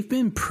 They've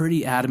been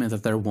pretty adamant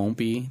that there won't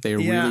be. They're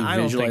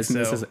really visualizing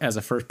this as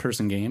a first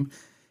person game.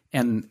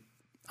 And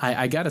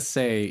I gotta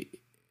say,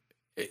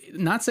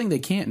 not saying they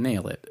can't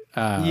nail it.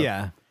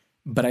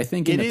 But I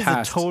think in the past,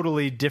 it is a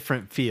totally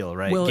different feel,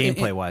 right?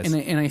 Gameplay wise.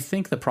 And I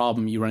think the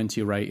problem you run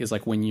into, right, is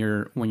like when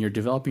you're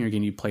developing your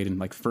game, you played in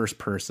like first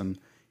person,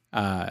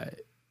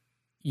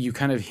 you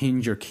kind of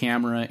hinge your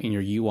camera and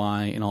your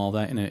UI and all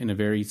that in a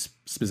very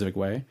specific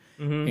way.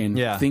 And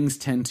things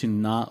tend to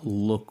not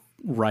look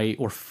right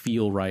or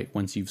feel right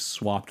once you've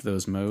swapped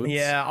those modes.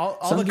 Yeah,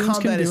 all the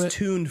combat is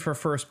tuned for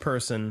first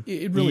person.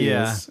 It really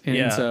is.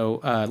 And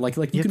so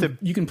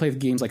you can play the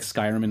games like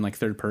Skyrim in like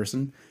third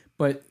person,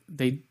 but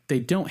they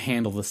don't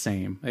handle the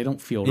same. They don't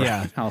feel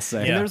right, I'll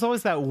say. And there's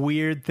always that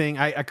weird thing,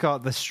 I call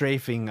it the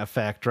strafing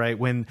effect, right?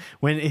 When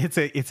it's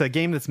a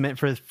game that's meant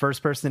for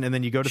first person and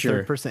then you go to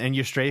third person and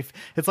you strafe,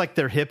 it's like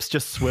their hips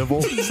just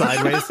swivel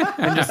sideways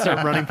and just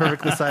start running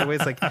perfectly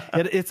sideways. Like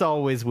it's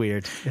always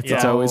weird.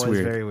 It's always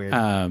weird. Very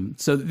weird.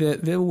 So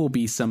there will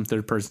be some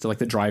third person, so like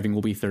the driving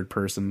will be third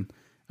person.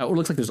 Or it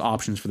looks like there's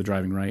options for the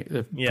driving, right?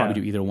 Probably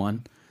do either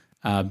one.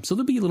 So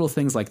there'll be little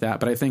things like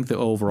that, but I think the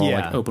overall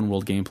like open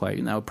world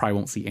gameplay, probably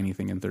won't see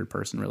anything in third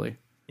person really.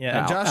 Yeah,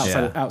 and Josh,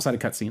 outside of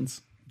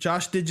cutscenes.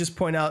 Josh did just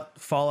point out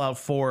Fallout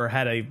 4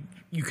 had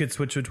you could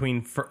switch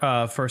between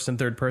first and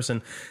third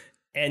person.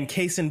 And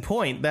case in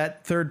point,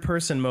 that third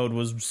person mode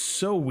was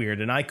so weird,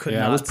 and I could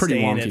not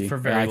stay in it for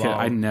very long.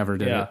 I never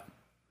did it.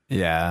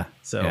 Yeah.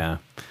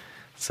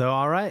 So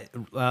all right.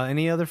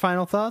 Any other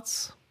final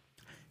thoughts?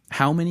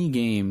 How many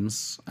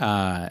games,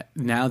 now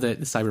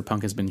that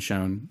Cyberpunk has been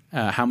shown,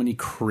 how many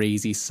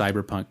crazy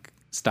Cyberpunk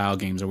style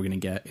games are we going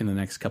to get in the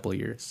next couple of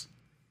years?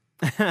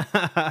 A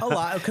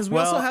lot, because we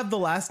also have The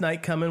Last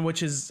Night coming,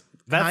 which is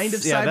kind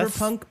of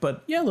Cyberpunk,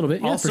 but a little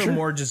bit, also for sure.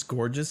 more just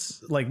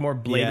gorgeous, like more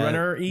Blade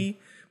Runner-y,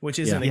 which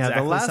isn't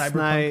exactly The Last Cyberpunk.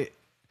 Night.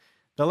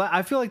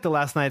 I feel like The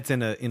Last Night's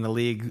in a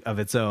league of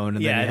its own,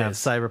 and then you have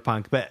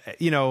Cyberpunk. But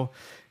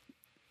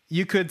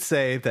you could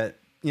say that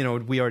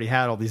we already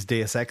had all these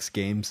Deus Ex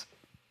games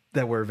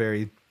that were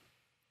very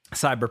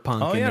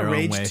Cyberpunk. In their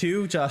Rage own way.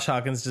 2. Josh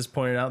Hawkins just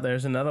pointed out.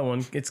 There's another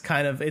one.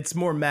 It's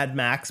more Mad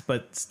Max,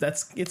 but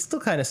it's still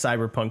kind of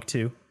Cyberpunk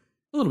too.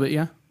 A little bit,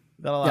 yeah.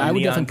 I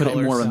would definitely put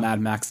it more of a Mad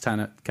Max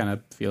kind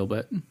of feel,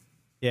 but.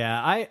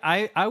 Yeah,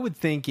 I would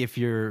think if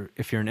you're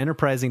an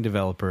enterprising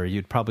developer,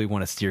 you'd probably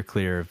want to steer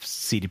clear of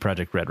CD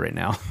Projekt Red right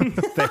now.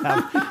 They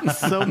have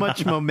so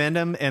much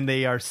momentum, and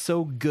they are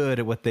so good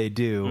at what they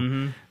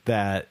do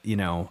that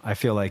I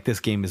feel like this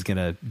game is going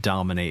to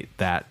dominate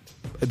that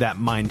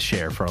mind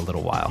share for a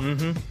little while.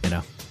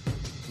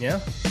 Yeah.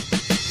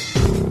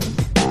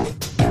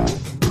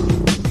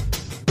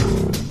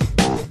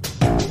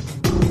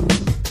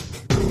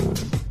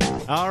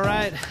 All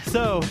right,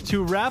 so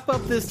to wrap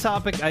up this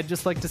topic, I'd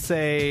just like to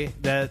say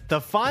that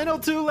the final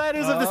two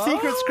letters of the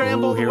secret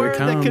scrambled word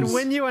that could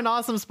win you an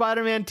awesome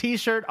Spider-Man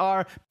t-shirt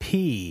are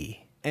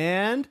P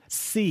and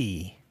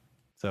C.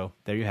 So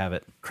there you have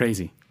it.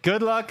 Crazy.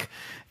 Good luck.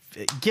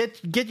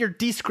 Get your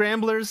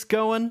descramblers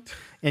going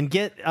and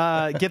get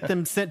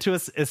them sent to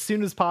us as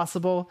soon as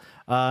possible.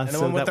 And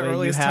the one with the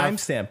earliest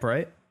timestamp,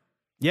 right?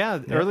 Yeah,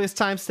 the earliest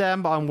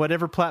timestamp on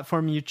whatever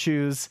platform you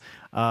choose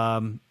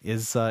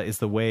is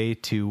the way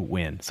to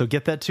win. So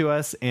get that to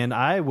us, and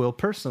I will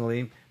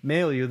personally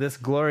mail you this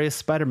glorious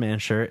Spider-Man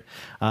shirt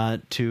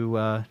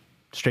to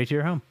straight to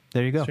your home.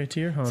 There you go. Straight to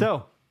your home.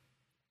 So,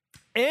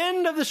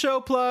 end of the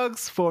show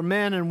plugs for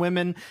men and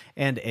women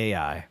and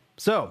AI.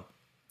 So,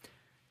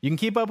 you can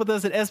keep up with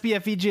us at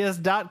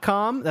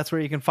sbfvgs.com. That's where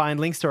you can find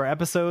links to our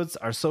episodes,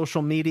 our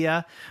social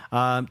media,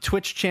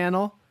 Twitch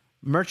channel,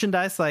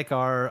 merchandise like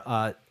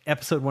our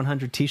episode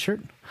 100 t-shirt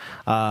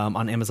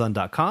on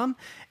amazon.com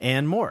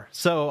and more.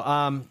 So,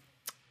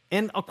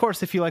 and of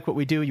course, if you like what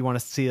we do, you want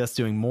to see us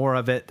doing more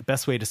of it, the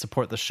best way to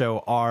support the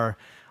show are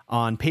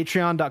on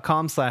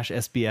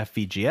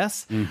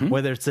patreon.com/sbfvgs.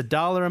 Whether it's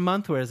 $1 a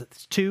month, whereas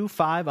it's $2,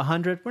 $5,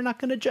 $100, we're not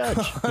going to judge.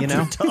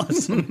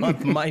 $100 a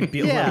month might be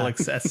a little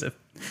excessive.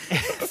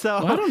 So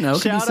I don't know.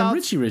 Could be some outs-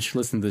 Richie Rich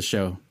listen to the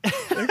show.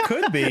 There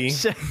could be.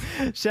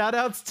 Shout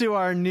outs to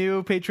our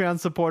new Patreon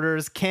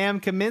supporters, Cam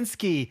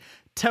Kaminsky,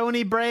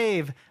 Tony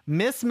Brave,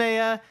 Miss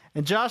Maya,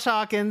 and Josh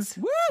Hawkins.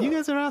 Woo! You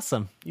guys are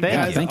awesome.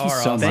 Thank you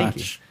so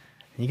much.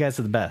 You guys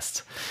are the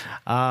best.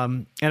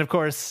 And of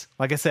course,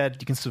 like I said,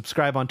 you can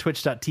subscribe on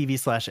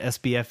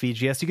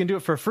twitch.tv/SBFVGS. You can do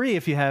it for free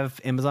if you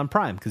have Amazon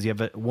Prime, because you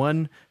have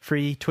one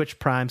free Twitch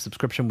Prime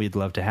subscription. We'd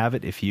love to have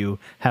it if you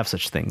have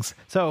such things.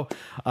 So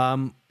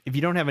if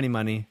you don't have any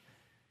money,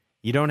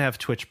 you don't have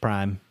Twitch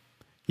Prime,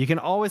 you can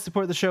always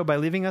support the show by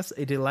leaving us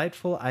a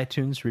delightful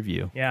iTunes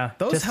review. Yeah,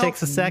 those just help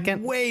takes a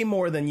second. way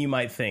more than you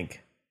might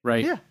think.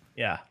 Right.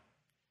 Yeah.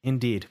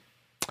 Indeed.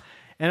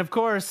 And of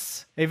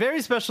course, a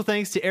very special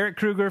thanks to Eric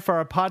Kruger for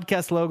our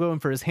podcast logo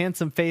and for his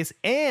handsome face,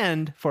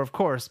 and for, of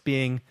course,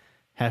 being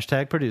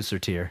 #producer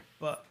tier.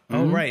 But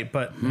oh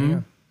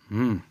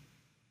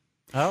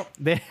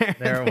there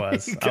it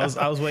was.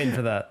 I was waiting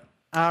for that.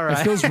 All right.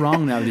 It feels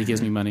wrong now that he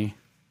gives me money.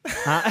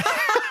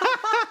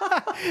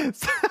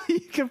 So you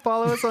can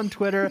follow us on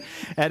Twitter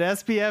at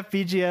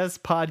SBFVGS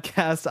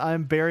Podcast.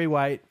 I'm Barry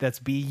White. That's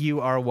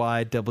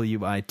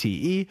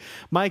BURYWITE.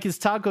 Mike is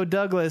Taco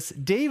Douglas.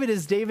 David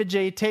is David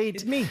J. Tate.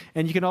 It's me.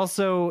 And you can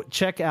also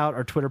check out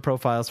our Twitter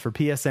profiles for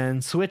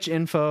PSN, Switch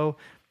info,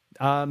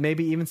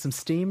 maybe even some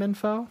Steam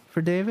info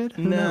for David.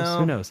 Who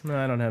knows? No,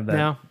 I don't have that.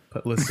 No.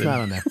 Listed. I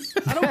don't know.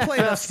 I don't play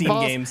enough Steam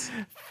games.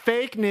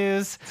 Fake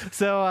news.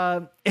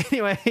 So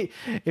anyway,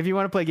 if you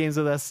want to play games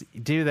with us,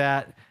 do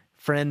that.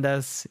 Friend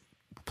us.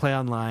 Play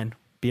online.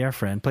 Be our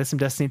friend. Play some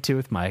Destiny 2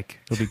 with Mike.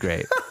 It'll be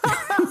great.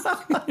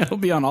 It'll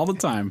be on all the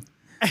time.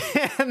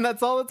 And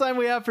that's all the time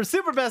we have for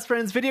Super Best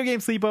Friends Video Game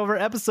Sleepover,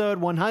 episode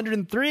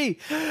 103.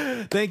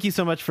 Thank you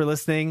so much for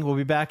listening. We'll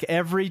be back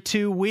every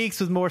 2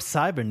 weeks with more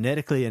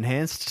cybernetically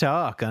enhanced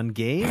talk on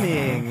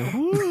gaming.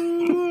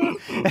 Woo!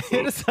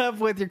 Hit us up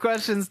with your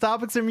questions,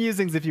 topics, or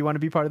musings if you want to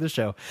be part of the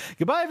show.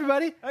 Goodbye,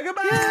 everybody.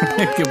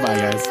 Goodbye. Goodbye,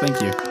 guys.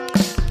 Thank you.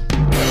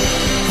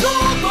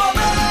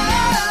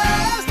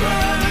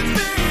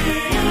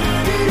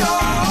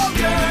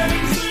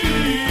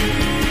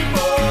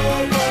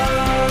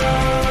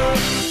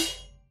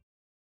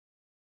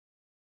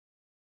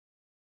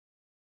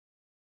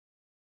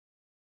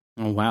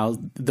 Oh, wow.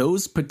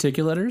 Those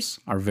particulars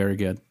are very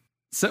good.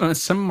 So,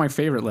 some of my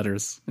favorite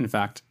letters, in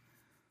fact.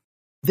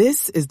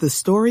 This is the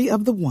story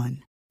of the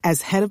one.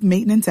 As head of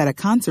maintenance at a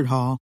concert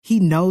hall, he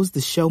knows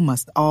the show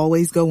must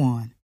always go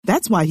on.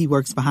 That's why he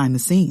works behind the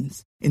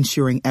scenes,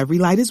 ensuring every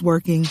light is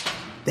working,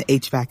 the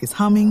HVAC is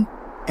humming,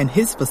 and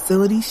his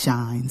facility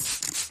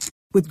shines.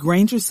 With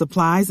Grainger's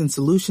supplies and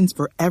solutions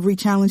for every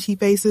challenge he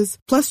faces,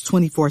 plus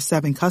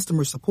 24/7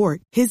 customer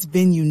support, his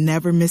venue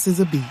never misses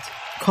a beat.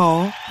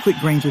 Call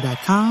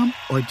quickgrainger.com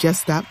or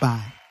just stop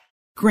by.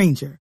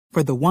 Grainger,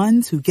 for the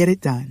ones who get it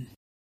done.